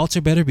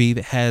Alter Beterbiev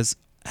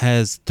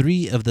has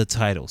 3 of the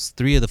titles,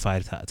 3 of the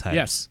 5 titles.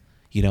 Yes.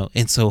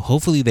 And so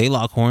hopefully they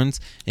lock horns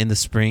in the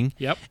spring.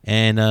 Yep.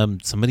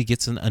 And somebody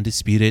gets an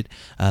undisputed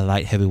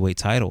light heavyweight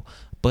title.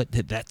 But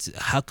that's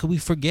how could we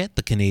forget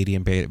the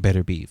Canadian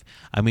Beterbiev?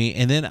 I mean,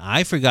 and then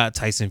I forgot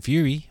Tyson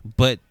Fury,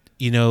 but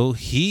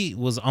he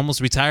was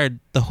almost retired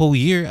the whole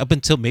year up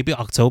until maybe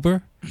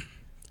October.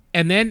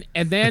 And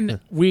then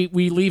we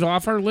leave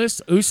off our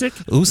list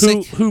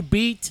Usyk. who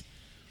beat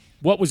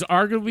what was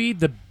arguably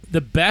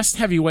the best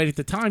heavyweight at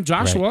the time,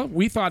 Joshua. Right.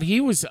 We thought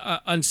he was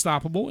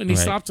unstoppable, and he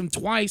stopped him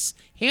twice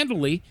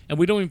handily, and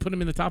we don't even put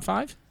him in the top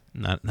 5.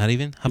 Not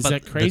even. How Is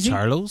about that crazy? the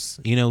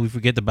Charlos? We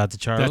forget about the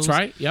Charlos. That's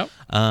right. Yep.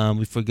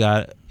 We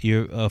forgot.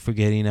 You're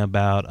forgetting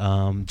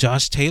about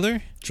Josh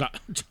Taylor.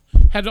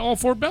 Had all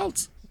 4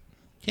 belts.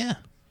 Yeah.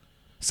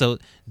 So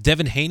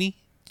Devin Haney.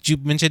 Did you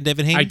mention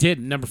Devin Haney? I did,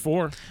 number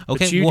 4.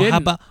 Okay. Well, how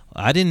about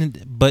I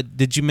didn't? But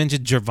did you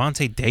mention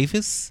Gervonta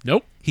Davis?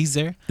 Nope. He's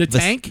there. The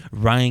Tank.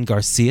 Ryan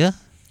Garcia.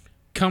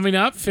 Coming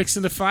up,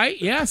 fixing to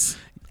fight. Yes.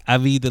 I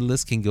mean, the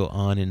list can go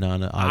on and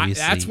on.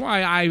 Obviously, that's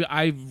why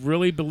I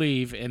really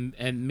believe,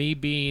 and me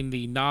being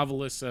the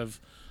novelist of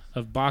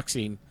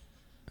boxing,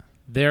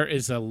 there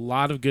is a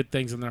lot of good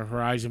things on the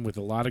horizon with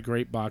a lot of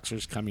great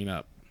boxers coming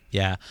up.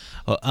 Yeah.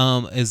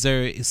 Is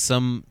there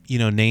some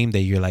name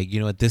that you're like,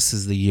 what, this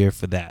is the year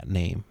for that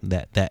name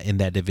that in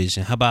that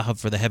division? How about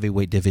for the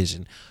heavyweight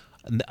division?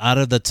 Out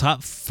of the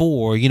top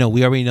 4,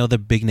 we already know the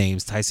big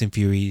names: Tyson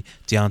Fury,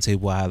 Deontay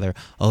Wilder,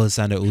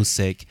 Alexander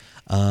Usyk,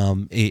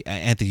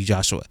 Anthony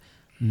Joshua.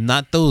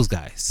 Not those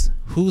guys.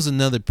 Who's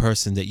another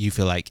person that you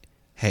feel like,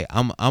 hey,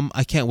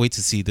 I can't wait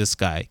to see this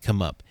guy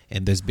come up,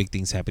 and there's big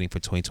things happening for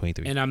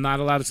 2023. And I'm not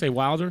allowed to say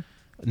Wilder?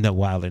 No,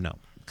 Wilder, no.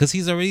 Because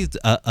he's already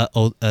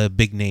a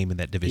big name in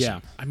that division.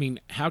 Yeah. I mean,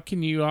 how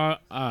can you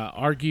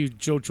argue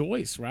Joe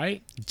Joyce,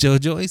 right? Joe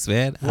Joyce,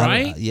 man.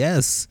 Right?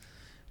 Yes.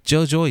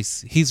 Joe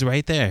Joyce. He's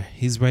right there.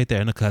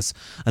 And of course,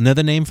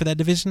 another name for that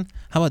division,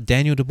 how about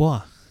Daniel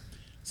Dubois?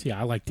 See,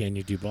 I like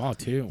Daniel Dubois,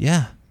 too.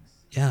 Yeah.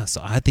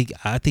 So I think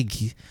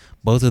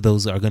both of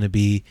those are going to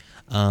be,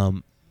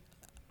 I'm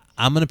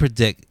going to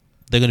predict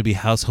they're going to be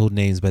household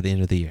names by the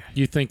end of the year.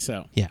 You think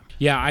so? Yeah.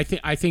 Yeah,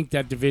 I think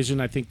that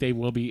division, I think they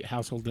will be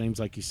household names,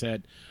 like you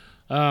said.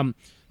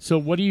 So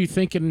what are you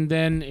thinking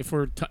then if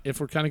we're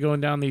kind of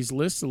going down these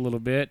lists a little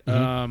bit?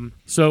 Mm-hmm.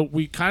 So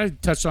we kind of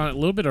touched on it a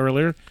little bit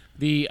earlier,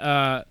 the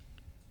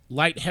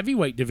light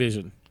heavyweight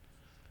division.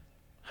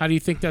 How do you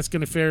think that's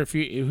going to fare?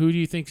 Who do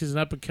you think is an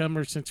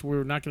up-and-comer, since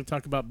we're not going to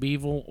talk about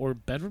Bivol or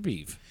Better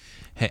Beef?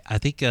 Hey, I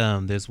think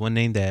there's one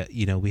name that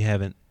we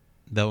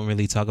don't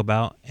really talk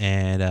about,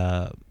 and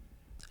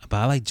but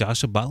I like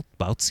Joshua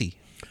Bautsy.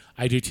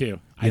 I do too.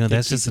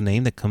 That's just a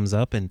name that comes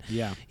up, and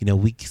yeah,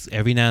 we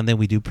every now and then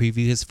we do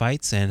preview his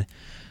fights, and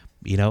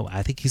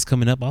I think he's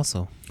coming up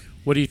also.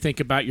 What do you think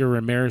about your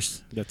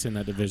Ramirez that's in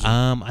that division?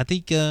 I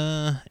think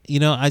I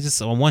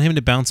want him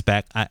to bounce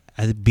back.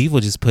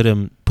 Bivol just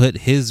put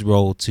his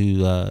role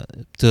to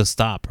a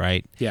stop,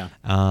 right? Yeah.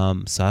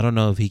 So I don't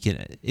know if he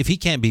can. If he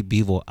can't beat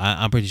Bivol,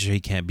 I'm pretty sure he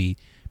can't beat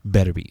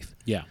Better Beef.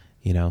 Yeah.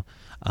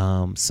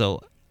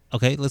 So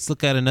okay, let's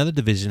look at another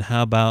division.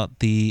 How about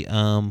the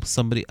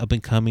somebody up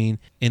and coming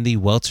in the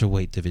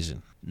welterweight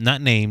division?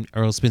 Not named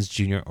Earl Spence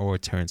Jr. or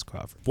Terrence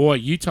Crawford. Boy,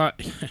 you talk.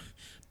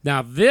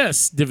 Now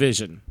this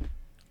division,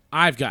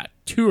 I've got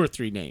 2 or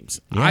 3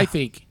 names. Yeah.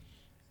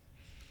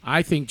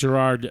 I think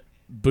Gerard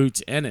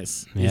Boots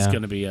Ennis is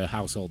going to be a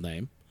household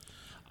name.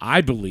 I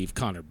believe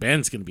Conor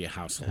Benn's going to be a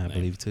household name. I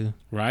believe too.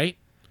 Right?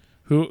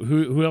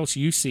 Who else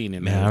you seen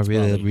in there? I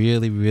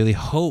really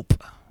hope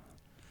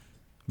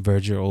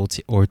Virgil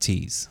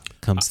Ortiz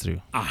comes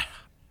through.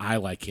 I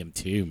like him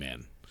too,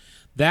 man.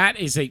 That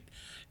is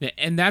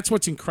and that's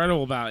what's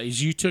incredible about it,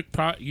 is you took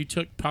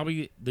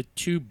probably the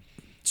 2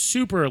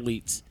 super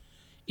elites.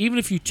 Even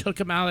if you took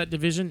them out of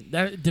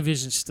that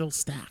division's still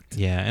stacked.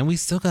 Yeah, and we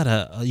still got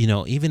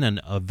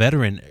even a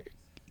veteran,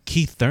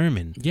 Keith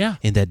Thurman,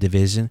 in that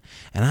division,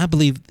 and I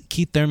believe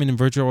Keith Thurman and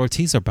Virgil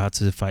Ortiz are about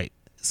to fight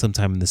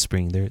sometime in the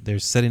spring. They're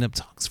setting up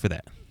talks for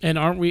that. And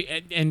aren't we?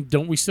 And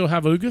don't we still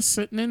have Ugas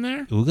sitting in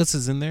there? Ugas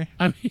is in there.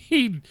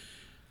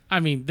 I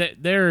mean,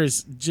 there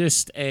is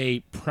just a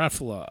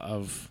plethora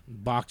of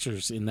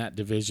boxers in that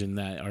division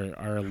that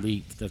are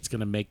elite. That's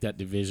going to make that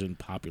division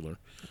popular.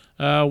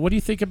 What do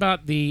you think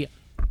about the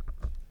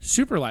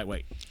super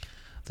lightweight?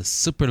 The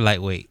super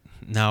lightweight.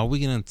 Now, are we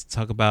going to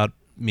talk about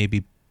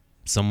maybe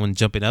someone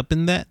jumping up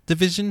in that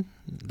division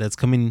that's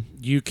coming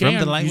from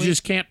the lightweight? You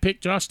just can't pick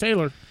Josh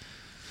Taylor.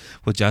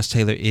 Well, Josh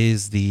Taylor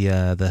is the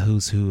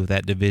who's who of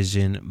that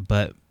division,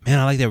 but man,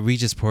 I like that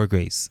Regis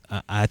Prograis.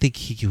 I think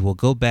he will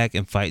go back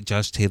and fight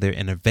Josh Taylor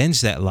and avenge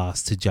that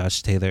loss to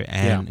Josh Taylor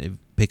and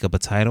pick up a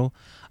title.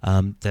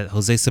 That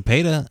Jose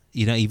Cepeda,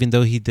 even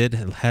though he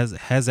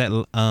has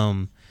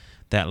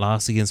that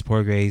loss against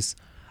Prograis,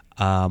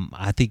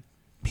 I think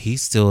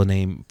he's still a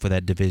name for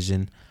that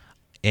division,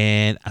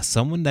 and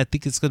someone that I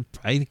think is going to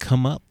probably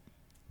come up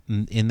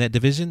in that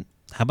division.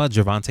 How about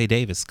Gervonta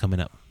Davis coming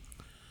up?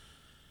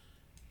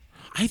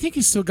 I think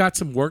he's still got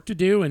some work to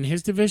do in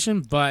his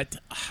division, but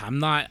I'm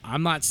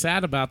not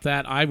sad about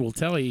that. I will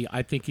tell you,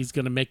 I think he's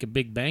going to make a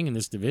big bang in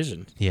this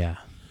division. Yeah.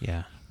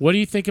 What do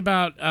you think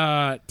about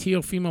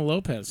Teofimo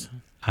Lopez?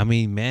 I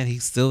mean, man,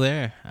 he's still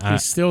there.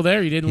 He's still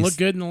there. He didn't look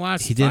good in the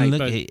last fight. He didn't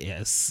look.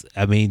 Yes.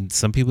 I mean,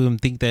 some people even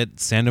think that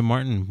Sandor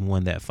Martin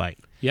won that fight.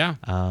 Yeah.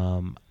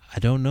 I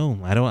don't know.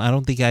 I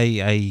don't think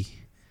I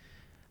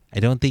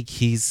don't think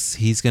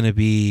he's gonna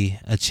be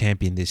a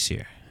champion this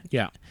year.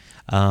 Yeah.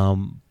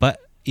 But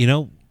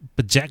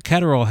but Jack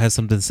Catterall has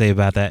something to say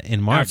about that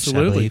in March,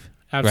 Absolutely. I believe.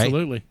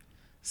 Absolutely. Right?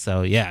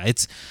 So yeah,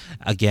 it's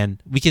again,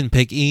 we can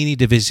pick any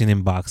division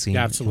in boxing.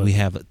 Absolutely. We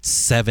have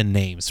 7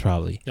 names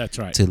probably. That's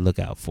right. To look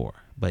out for.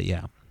 But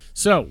yeah.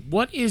 So,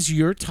 what is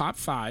your top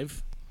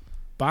 5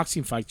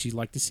 boxing fights you'd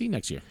like to see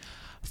next year?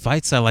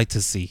 Fights I like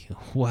to see.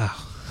 Wow.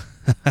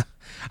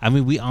 I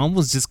mean, we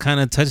almost just kind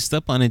of touched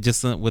up on it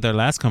just with our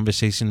last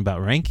conversation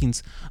about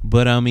rankings.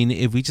 But I mean,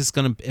 if I'm just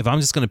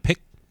gonna pick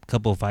a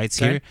couple of fights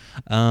here,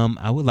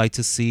 I would like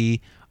to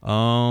see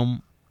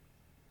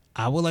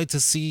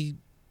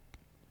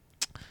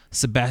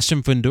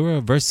Sebastian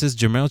Fundora versus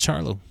Jermell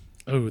Charlo.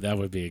 Oh, that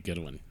would be a good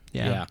one.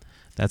 Yeah.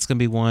 That's gonna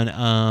be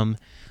one.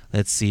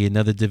 Let's see,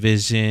 another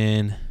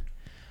division.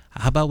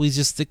 How about we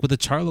just stick with the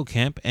Charlo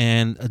camp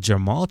and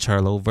Jermall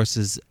Charlo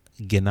versus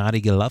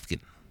Gennady Golovkin?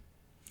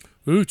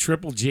 Ooh,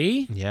 Triple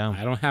G? Yeah.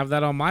 I don't have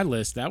that on my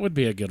list. That would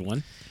be a good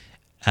one.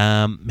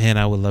 Man,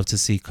 I would love to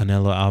see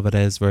Canelo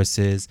Alvarez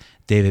versus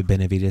David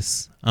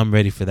Benavidez. I'm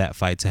ready for that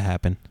fight to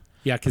happen.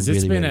 Yeah, because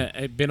it's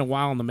been a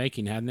while in the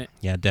making, hasn't it?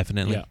 Yeah,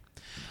 definitely.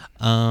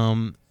 Yeah.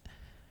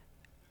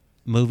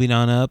 Moving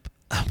on up,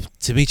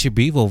 Dimitri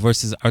Bivol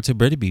versus Artur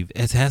Beterbiev.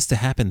 It has to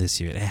happen this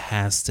year. It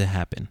has to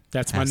happen.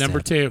 That's my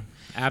number 2.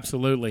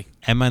 Absolutely.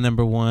 And my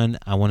number 1,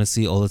 I want to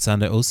see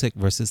Alexander Usyk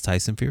versus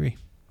Tyson Fury.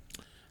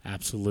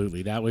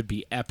 Absolutely. That would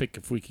be epic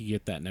if we could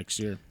get that next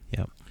year.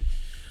 Yep.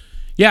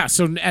 Yeah,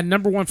 so at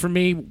number 1 for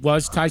me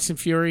was Tyson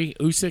Fury.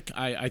 Usyk,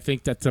 I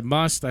think that's a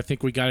must. I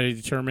think we got to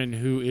determine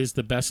who is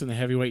the best in the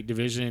heavyweight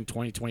division in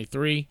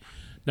 2023.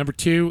 Number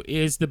 2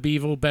 is the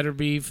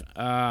Beterbiev.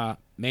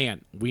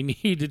 Man, we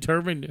need to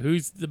determine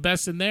who's the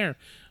best in there.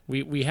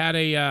 We had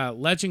a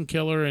legend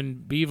killer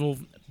in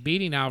Bivol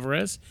beating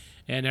Alvarez,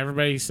 and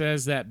everybody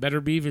says that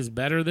Beterbiev is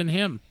better than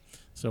him.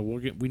 So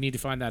we need to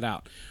find that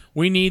out.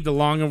 We need the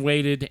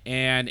long-awaited,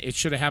 and it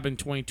should have happened in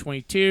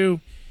 2022.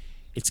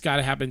 It's got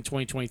to happen in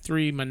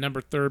 2023. My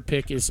number 3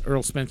 pick is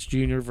Earl Spence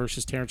Jr.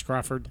 versus Terrence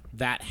Crawford.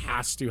 That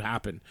has to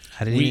happen.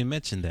 I didn't even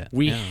mention that.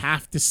 We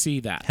have to see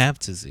that. Have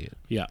to see it.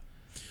 Yeah.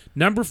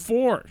 Number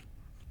 4,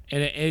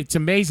 and it's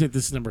amazing that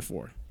this is number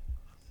 4.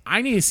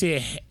 I need to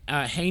see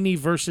a Haney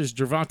versus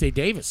Gervonta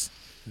Davis.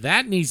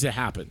 That needs to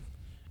happen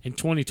in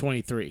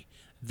 2023.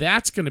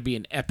 That's going to be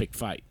an epic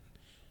fight.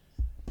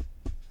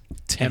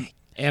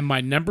 And my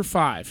number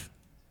 5,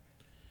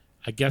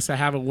 I guess I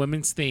have a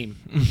women's theme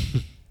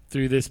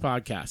through this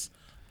podcast.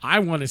 I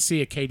want to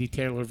see a Katie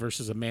Taylor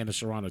versus Amanda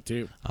Serrano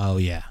too. Oh,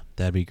 yeah.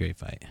 That'd be a great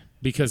fight.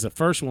 Because the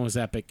first one was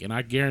epic, and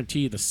I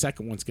guarantee you the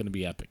second one's going to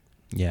be epic.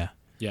 Yeah.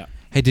 Yeah.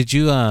 Hey,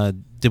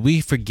 did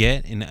we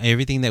forget in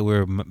everything that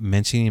we're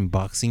mentioning in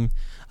boxing,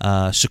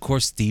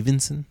 Shakur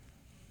Stevenson?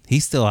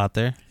 He's still out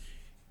there.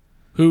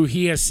 Who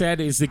he has said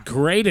is the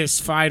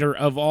greatest fighter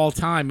of all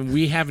time, and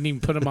we haven't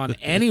even put him on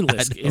any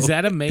list. Is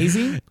that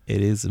amazing?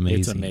 It is amazing.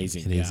 It's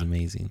amazing. It is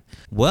amazing.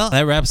 Well,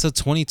 that wraps up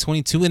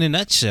 2022 in a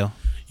nutshell.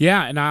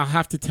 Yeah, and I'll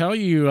have to tell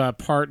you,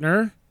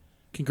 partner,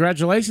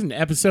 congratulations,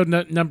 episode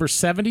number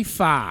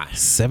 75.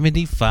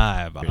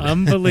 75.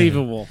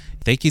 Unbelievable.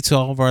 Thank you to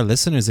all of our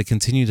listeners that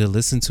continue to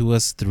listen to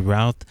us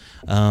throughout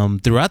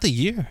the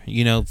year. For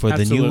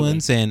Absolutely. The new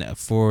ones and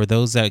for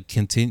those that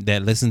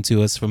listen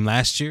to us from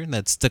last year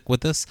that stuck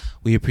with us,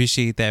 we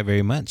appreciate that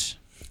very much.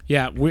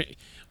 Yeah,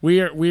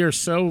 we are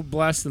so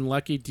blessed and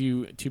lucky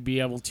to be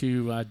able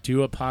to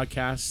do a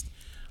podcast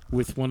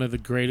with one of the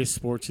greatest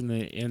sports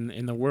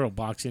in the world,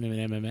 boxing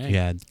and MMA.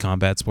 Yeah,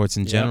 combat sports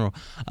in general.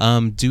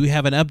 Do we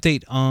have an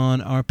update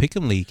on our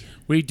Pick'em League?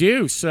 We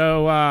do.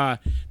 So,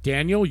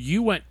 Daniel,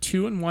 you went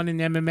 2-1 in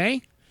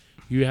MMA.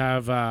 You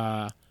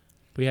have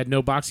we had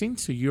no boxing,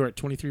 so you're at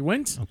 23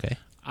 wins. Okay.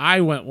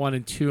 I went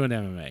 1-2 in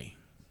MMA.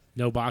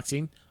 No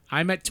boxing.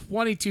 I'm at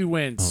 22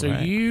 wins. All so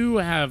right. you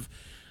have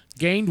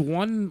gained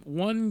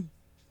one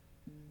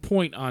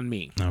point on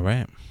me. All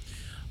right.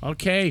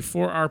 Okay,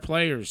 for our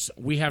players,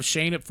 we have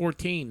Shane at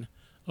 14,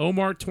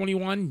 Omar at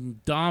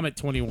 21, Dom at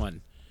 21,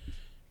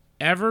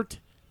 Everett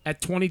at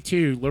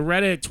 22,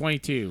 Loretta at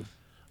 22,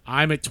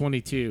 I'm at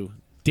 22,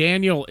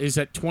 Daniel is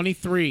at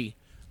 23,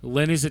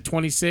 Lynn is at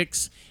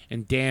 26,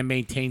 and Dan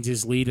maintains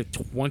his lead at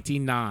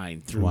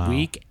 29 through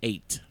week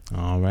 8.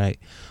 All right.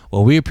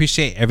 Well, we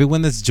appreciate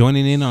everyone that's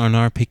joining in on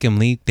our Pick'em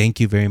League. Thank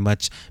you very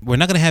much. We're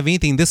not going to have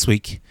anything this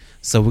week,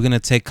 so we're going to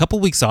take a couple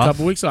weeks off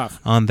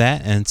on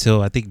that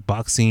until I think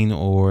boxing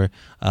or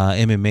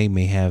MMA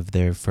may have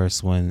their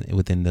first one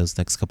within those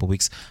next couple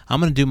weeks.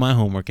 I'm going to do my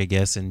homework, I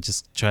guess, and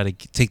just try to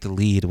take the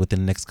lead within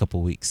the next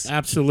couple weeks.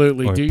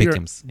 Absolutely. Or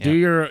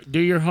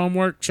do your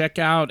homework. Check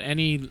out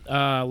any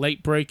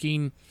late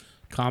breaking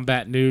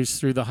combat news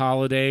through the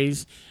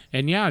holidays.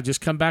 And,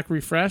 just come back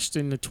refreshed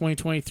in the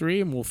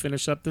 2023, and we'll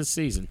finish up this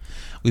season.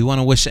 We want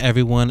to wish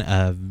everyone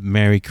a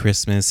Merry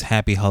Christmas,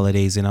 Happy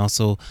Holidays, and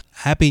also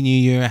Happy New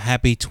Year,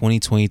 Happy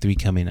 2023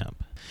 coming up.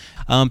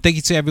 Thank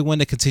you to everyone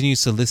that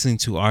continues to listen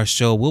to our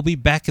show. We'll be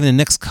back in the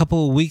next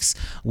couple of weeks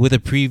with a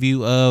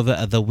preview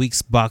of the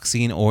week's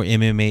boxing or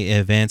MMA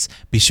events.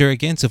 Be sure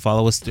again to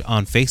follow us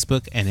on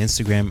Facebook and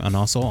Instagram and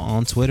also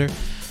on Twitter.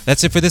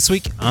 That's it for this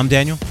week. I'm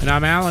Daniel. And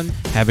I'm Alan.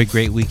 Have a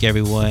great week,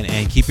 everyone,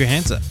 and keep your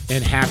hands up.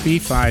 And happy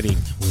fighting.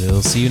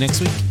 We'll see you next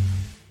week.